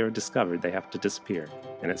now that they are discovered, they have to disappear.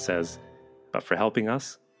 And it says, but for helping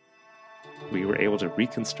us, we were able to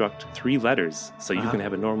reconstruct 3 letters so you can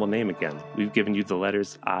have a normal name again. We've given you the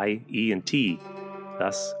letters I, E, and T.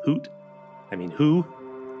 Thus, Who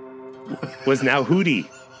was now Hootie.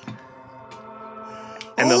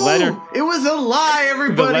 And the letter... It was a lie,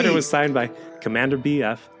 everybody! The letter was signed by Commander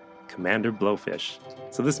BF, Commander Blowfish.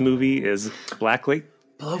 So this movie is Black Lake...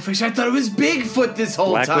 Blowfish? I thought it was Bigfoot this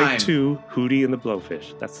whole time! Black Lake 2, Hootie and the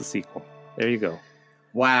Blowfish. That's the sequel. There you go.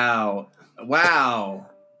 Wow.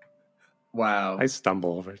 I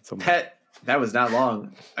stumble over it so much. That was not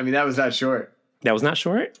long. I mean, that was not short. That was not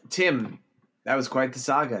short? Tim, that was quite the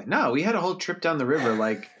saga. No, we had a whole trip down the river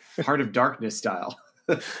like Heart of Darkness style.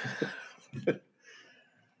 All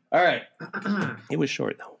right. It was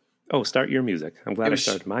short, though. Oh, start your music. I'm glad I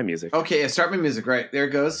started my music. Okay, start my music. Right, there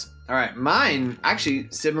it goes. All right, mine, actually,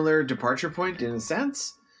 similar departure point in a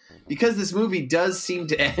sense. Because this movie does seem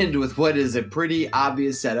to end with what is a pretty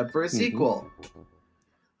obvious setup for a sequel.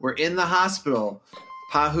 We're in the hospital.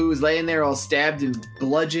 Pahu is laying there all stabbed and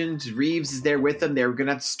bludgeoned. Reeves is there with them. They're going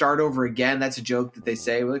to have to start over again. That's a joke that they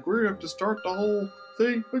say. We're going to have to start the whole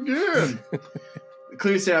thing again.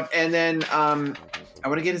 Clear setup. And then I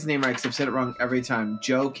want to get his name right because I've said it wrong every time.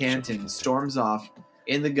 Joe Canton storms off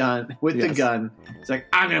in the gun with the gun. It's like,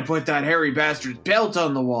 I'm going to put that hairy bastard's belt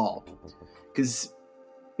on the wall. Because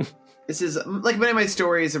this is like many of my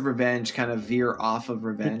stories of revenge kind of veer off of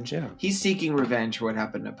revenge. Yeah. He's seeking revenge for what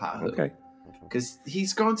happened to Pahu. Okay. Because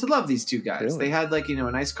he's going to love these two guys. Really? They had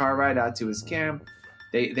a nice car ride out to his camp.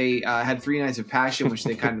 They had 3 nights of passion, which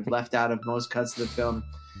they kind of left out of most cuts of the film.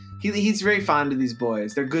 He's very fond of these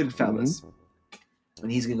boys. They're good fellas. And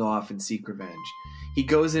he's going to go off and seek revenge. He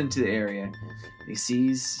goes into the area. And he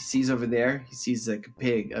sees over there, he sees like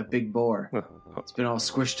a big boar. It's been all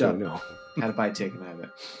squished up. No. Had a bite taken out of it.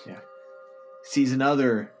 Yeah. Sees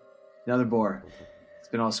another boar. It's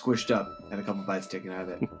been all squished up. Had a couple bites taken out of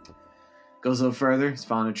it. Goes a little further. He's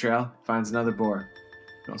following a trail. Finds another boar.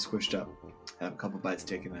 Been all squished up. Had a couple bites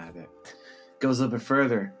taken out of it. Goes a little bit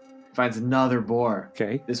further. Finds another boar.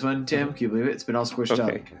 Okay. This one, Tim, can you believe it? It's been all squished up.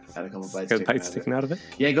 Had a couple bites taken out of it.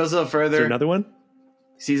 Yeah, he goes a little further. Is there another one?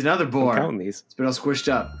 Sees another boar. I'm counting these. It's been all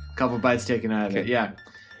squished up. A couple bites taken out of it. Yeah.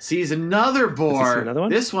 Sees another boar. Another one?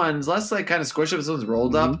 This one's less like kind of squished up. This one's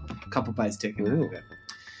rolled up. A couple bites taken out of it.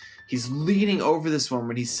 He's leaning over this one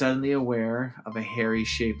when he's suddenly aware of a hairy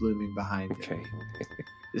shape looming behind him. Okay.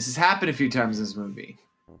 This has happened a few times in this movie.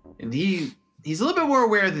 And he's a little bit more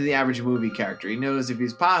aware than the average movie character. He knows if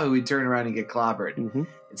he's Pahu, he'd turn around and get clobbered.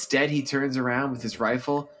 Instead, he turns around with his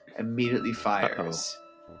rifle, immediately fires.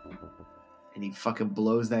 And he fucking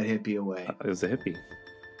blows that hippie away. It was a hippie.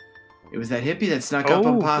 It was that hippie that snuck up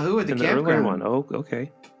on Pahu at the campground. One. Oh,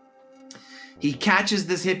 okay. He catches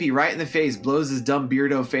this hippie right in the face, blows his dumb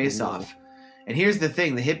beardo face off. And here's the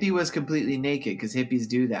thing. The hippie was completely naked because hippies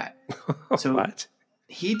do that. So what?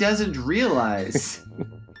 He doesn't realize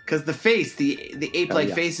because the face, the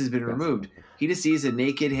ape-like face has been removed. He just sees a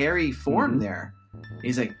naked, hairy form there. And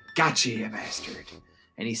he's like, gotcha, you bastard.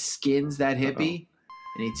 And he skins that hippie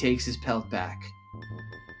and he takes his pelt back.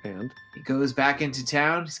 And? He goes back into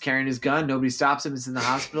town. He's carrying his gun. Nobody stops him. He's in the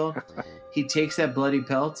hospital. He takes that bloody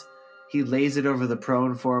pelt. He lays it over the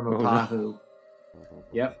prone form of Pahu. No.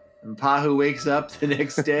 Yep. And Pahu wakes up the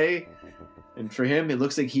next day. And for him, it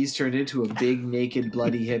looks like he's turned into a big, naked,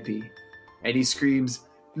 bloody hippie. And he screams,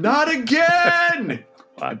 "Not again!"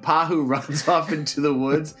 And Pahu runs off into the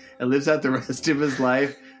woods and lives out the rest of his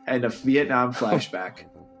life and a Vietnam flashback.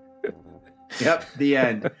 Yep, the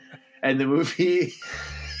end. And the movie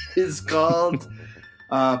is called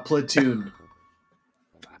Platoon.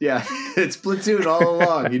 Yeah, it's Platoon all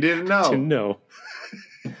along. You didn't know. Didn't know.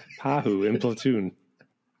 Pahu in Platoon.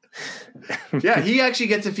 Yeah, he actually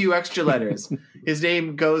gets a few extra letters. His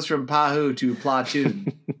name goes from Pahu to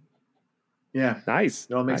Platoon. Yeah. Nice.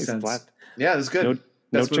 It all makes sense. Yeah, that's good.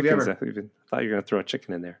 No chickens. I thought you were going to throw a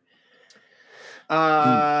chicken in there.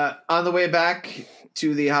 On the way back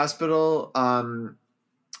to the hospital,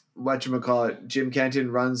 whatchamacallit, Jim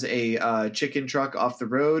Canton runs a chicken truck off the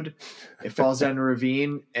road. It falls down a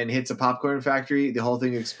ravine and hits a popcorn factory. The whole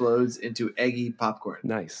thing explodes into eggy popcorn.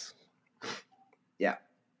 Nice. Yeah.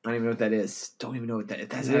 I don't even know what that is. Don't even know what that is.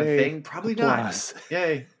 That's not a thing? Probably not.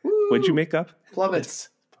 Yay. Woo. What'd you make up? Plummets.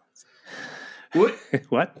 What?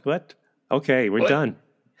 What? Okay, we're done.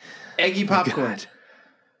 Eggy popcorn.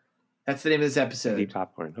 That's the name of this episode. Eggy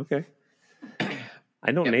popcorn. Okay.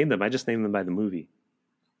 I don't name them. I just name them by the movie.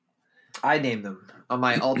 I name them on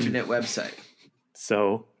my alternate website.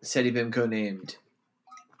 So? Seti Bimco named.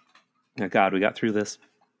 Oh God, we got through this.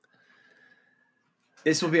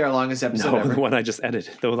 This will be our longest episode ever. The one I just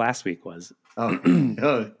edited. The last week was. Oh.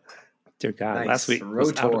 Dear God, nice. Last week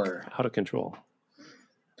was out of control.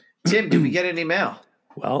 Tim, did we get any mail?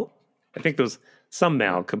 Well, I think there was some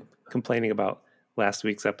mail complaining about last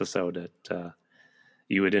week's episode that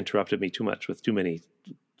you had interrupted me too much with too many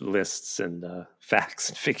lists and facts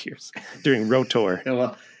and figures during Rotor. Yeah,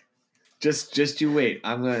 well, just you wait.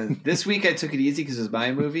 This week I took it easy because it was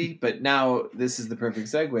my movie, but now this is the perfect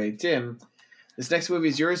segue. Tim, this next movie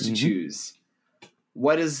is yours to choose.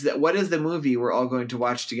 What is the movie we're all going to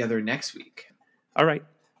watch together next week? All right.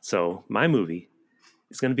 So my movie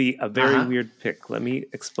is going to be a very weird pick. Let me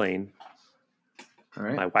explain. All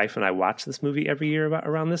right. My wife and I watch this movie every year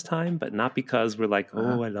around this time, but not because we're like, I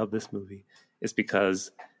love this movie. It's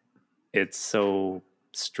because it's so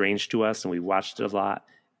strange to us and we watched it a lot.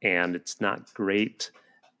 and it's not great.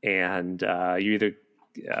 And you either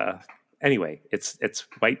anyway, it's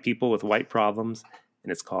white people with white problems,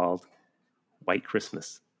 and it's called White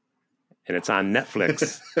Christmas, and it's on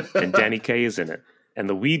Netflix, and Danny Kaye is in it, and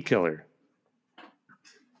the weed killer,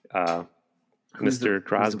 Mr.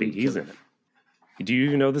 Crosby, he's in it. Do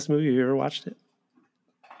you know this movie? Have you ever watched it?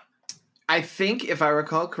 I think, if I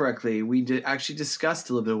recall correctly, we actually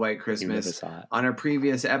discussed a little bit of White Christmas on our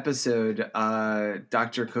previous episode,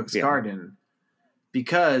 Dr. Cook's Garden,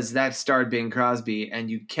 because that starred Bing Crosby, and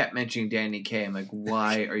you kept mentioning Danny Kaye. I'm like,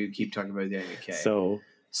 why are you keep talking about Danny Kaye?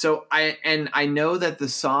 So I know that the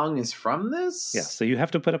song is from this. Yeah, so you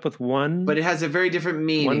have to put up with one, but it has a very different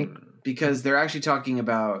meaning because they're actually talking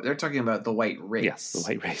about the white race. Yes, the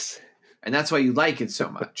white race, and that's why you like it so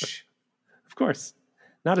much. Of course,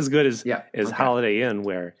 not as good as Holiday Inn,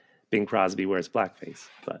 where Bing Crosby wears blackface,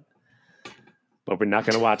 but we're not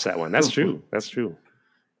going to watch that one. That's true. That's true.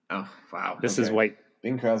 Oh wow! This is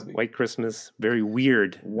Bing Crosby. White Christmas, very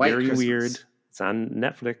weird, weird. It's on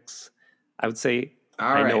Netflix. I would say.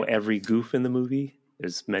 I know every goof in the movie.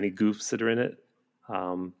 There's many goofs that are in it.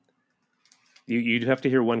 You'd have to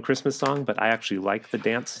hear one Christmas song, but I actually like the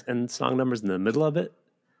dance and song numbers in the middle of it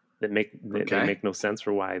that make no sense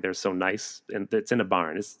for why they're so nice. And it's in a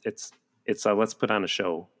barn. It's a let's put on a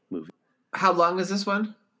show movie. How long is this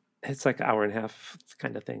one? It's like an hour and a half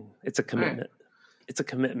kind of thing. It's a commitment. Right. It's a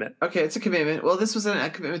commitment. Okay, it's a commitment. Well, this was a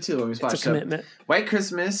commitment too when we watched. It's a commitment. White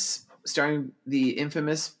Christmas, starring the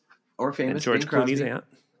infamous or famous and George Clooney's aunt.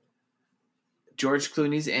 George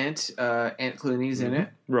Clooney's aunt. Aunt Clooney's in it.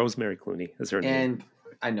 Rosemary Clooney is her name. And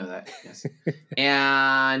I know that, yes.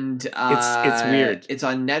 And it's weird. It's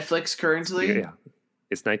on Netflix currently. Yeah.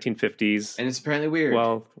 It's 1950s. And it's apparently weird.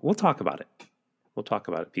 Well, we'll talk about it. We'll talk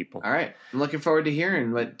about it, people. All right. I'm looking forward to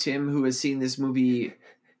hearing what Tim, who has seen this movie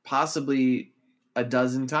possibly a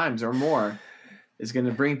dozen times or more, is going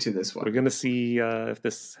to bring to this one. We're going to see if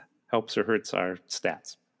this helps or hurts our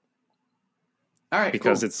stats. All right,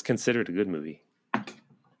 because it's considered a good movie.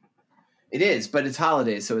 It is, but it's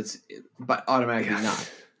holidays, so it's automatically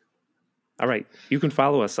not. All right, you can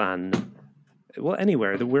follow us on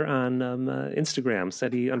anywhere. We're on Instagram,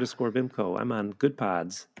 SETI_BIMCO. I'm on Good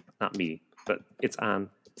Pods, not me, but it's on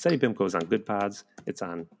SETI BIMCO's on Good Pods. It's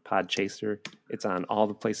on Podchaser. It's on all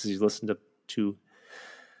the places you listen to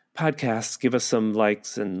podcasts. Give us some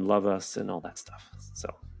likes and love us and all that stuff.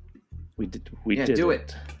 So we did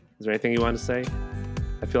it. Is there anything you want to say?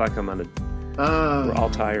 I feel like I'm on we're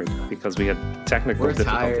all tired because we had technical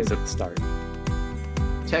difficulties at the start.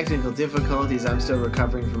 Technical difficulties. I'm still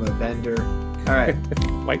recovering from a bender. All right.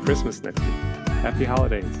 White Christmas next week. Happy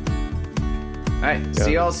holidays. All right.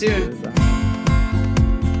 See you all soon.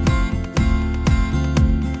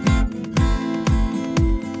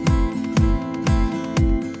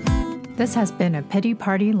 This has been a Pity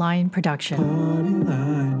Party Line production. Party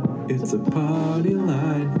line. It's a party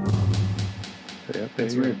line. Yeah,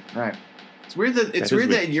 that's weird. All right. It's weird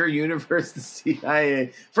that in your universe, the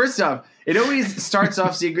CIA. First off, it always starts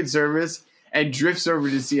off Secret Service and drifts over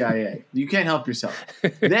to CIA. You can't help yourself.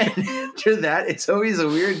 Then after that, it's always a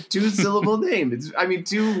weird 2-syllable name.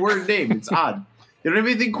 2-word name. It's odd. You don't have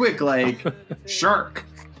anything quick like Shark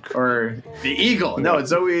or the Eagle. No,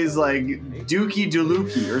 it's always like Dookie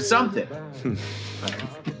Duluki or something.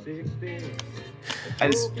 I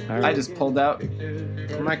just pulled out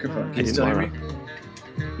the microphone. Can you still hear me?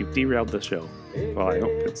 You've derailed the show. Well, I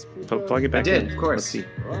hope it's plug it back in. I did, of course. Let's see.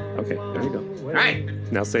 Okay, there you go. All right.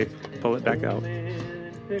 Now say, pull it back out.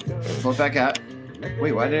 Pull it back out.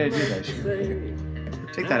 Wait, why did I do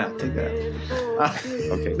that? Take that out.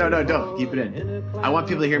 Okay. No, don't. Keep it in. I want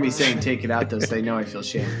people to hear me saying take it out, though, so they know I feel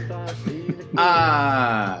shame.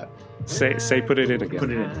 Say put it in again.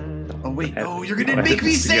 Put it in. Oh, wait. Oh, you're going to make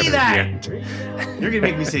me say that. You're going to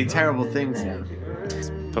make me say terrible things now.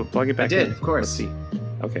 Plug it back in. I did, of course. Let's see.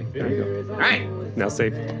 Okay, there you go. All right. Now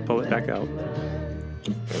say, pull it back out.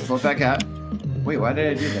 Pull it back out. Wait, why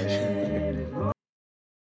did I do that shit?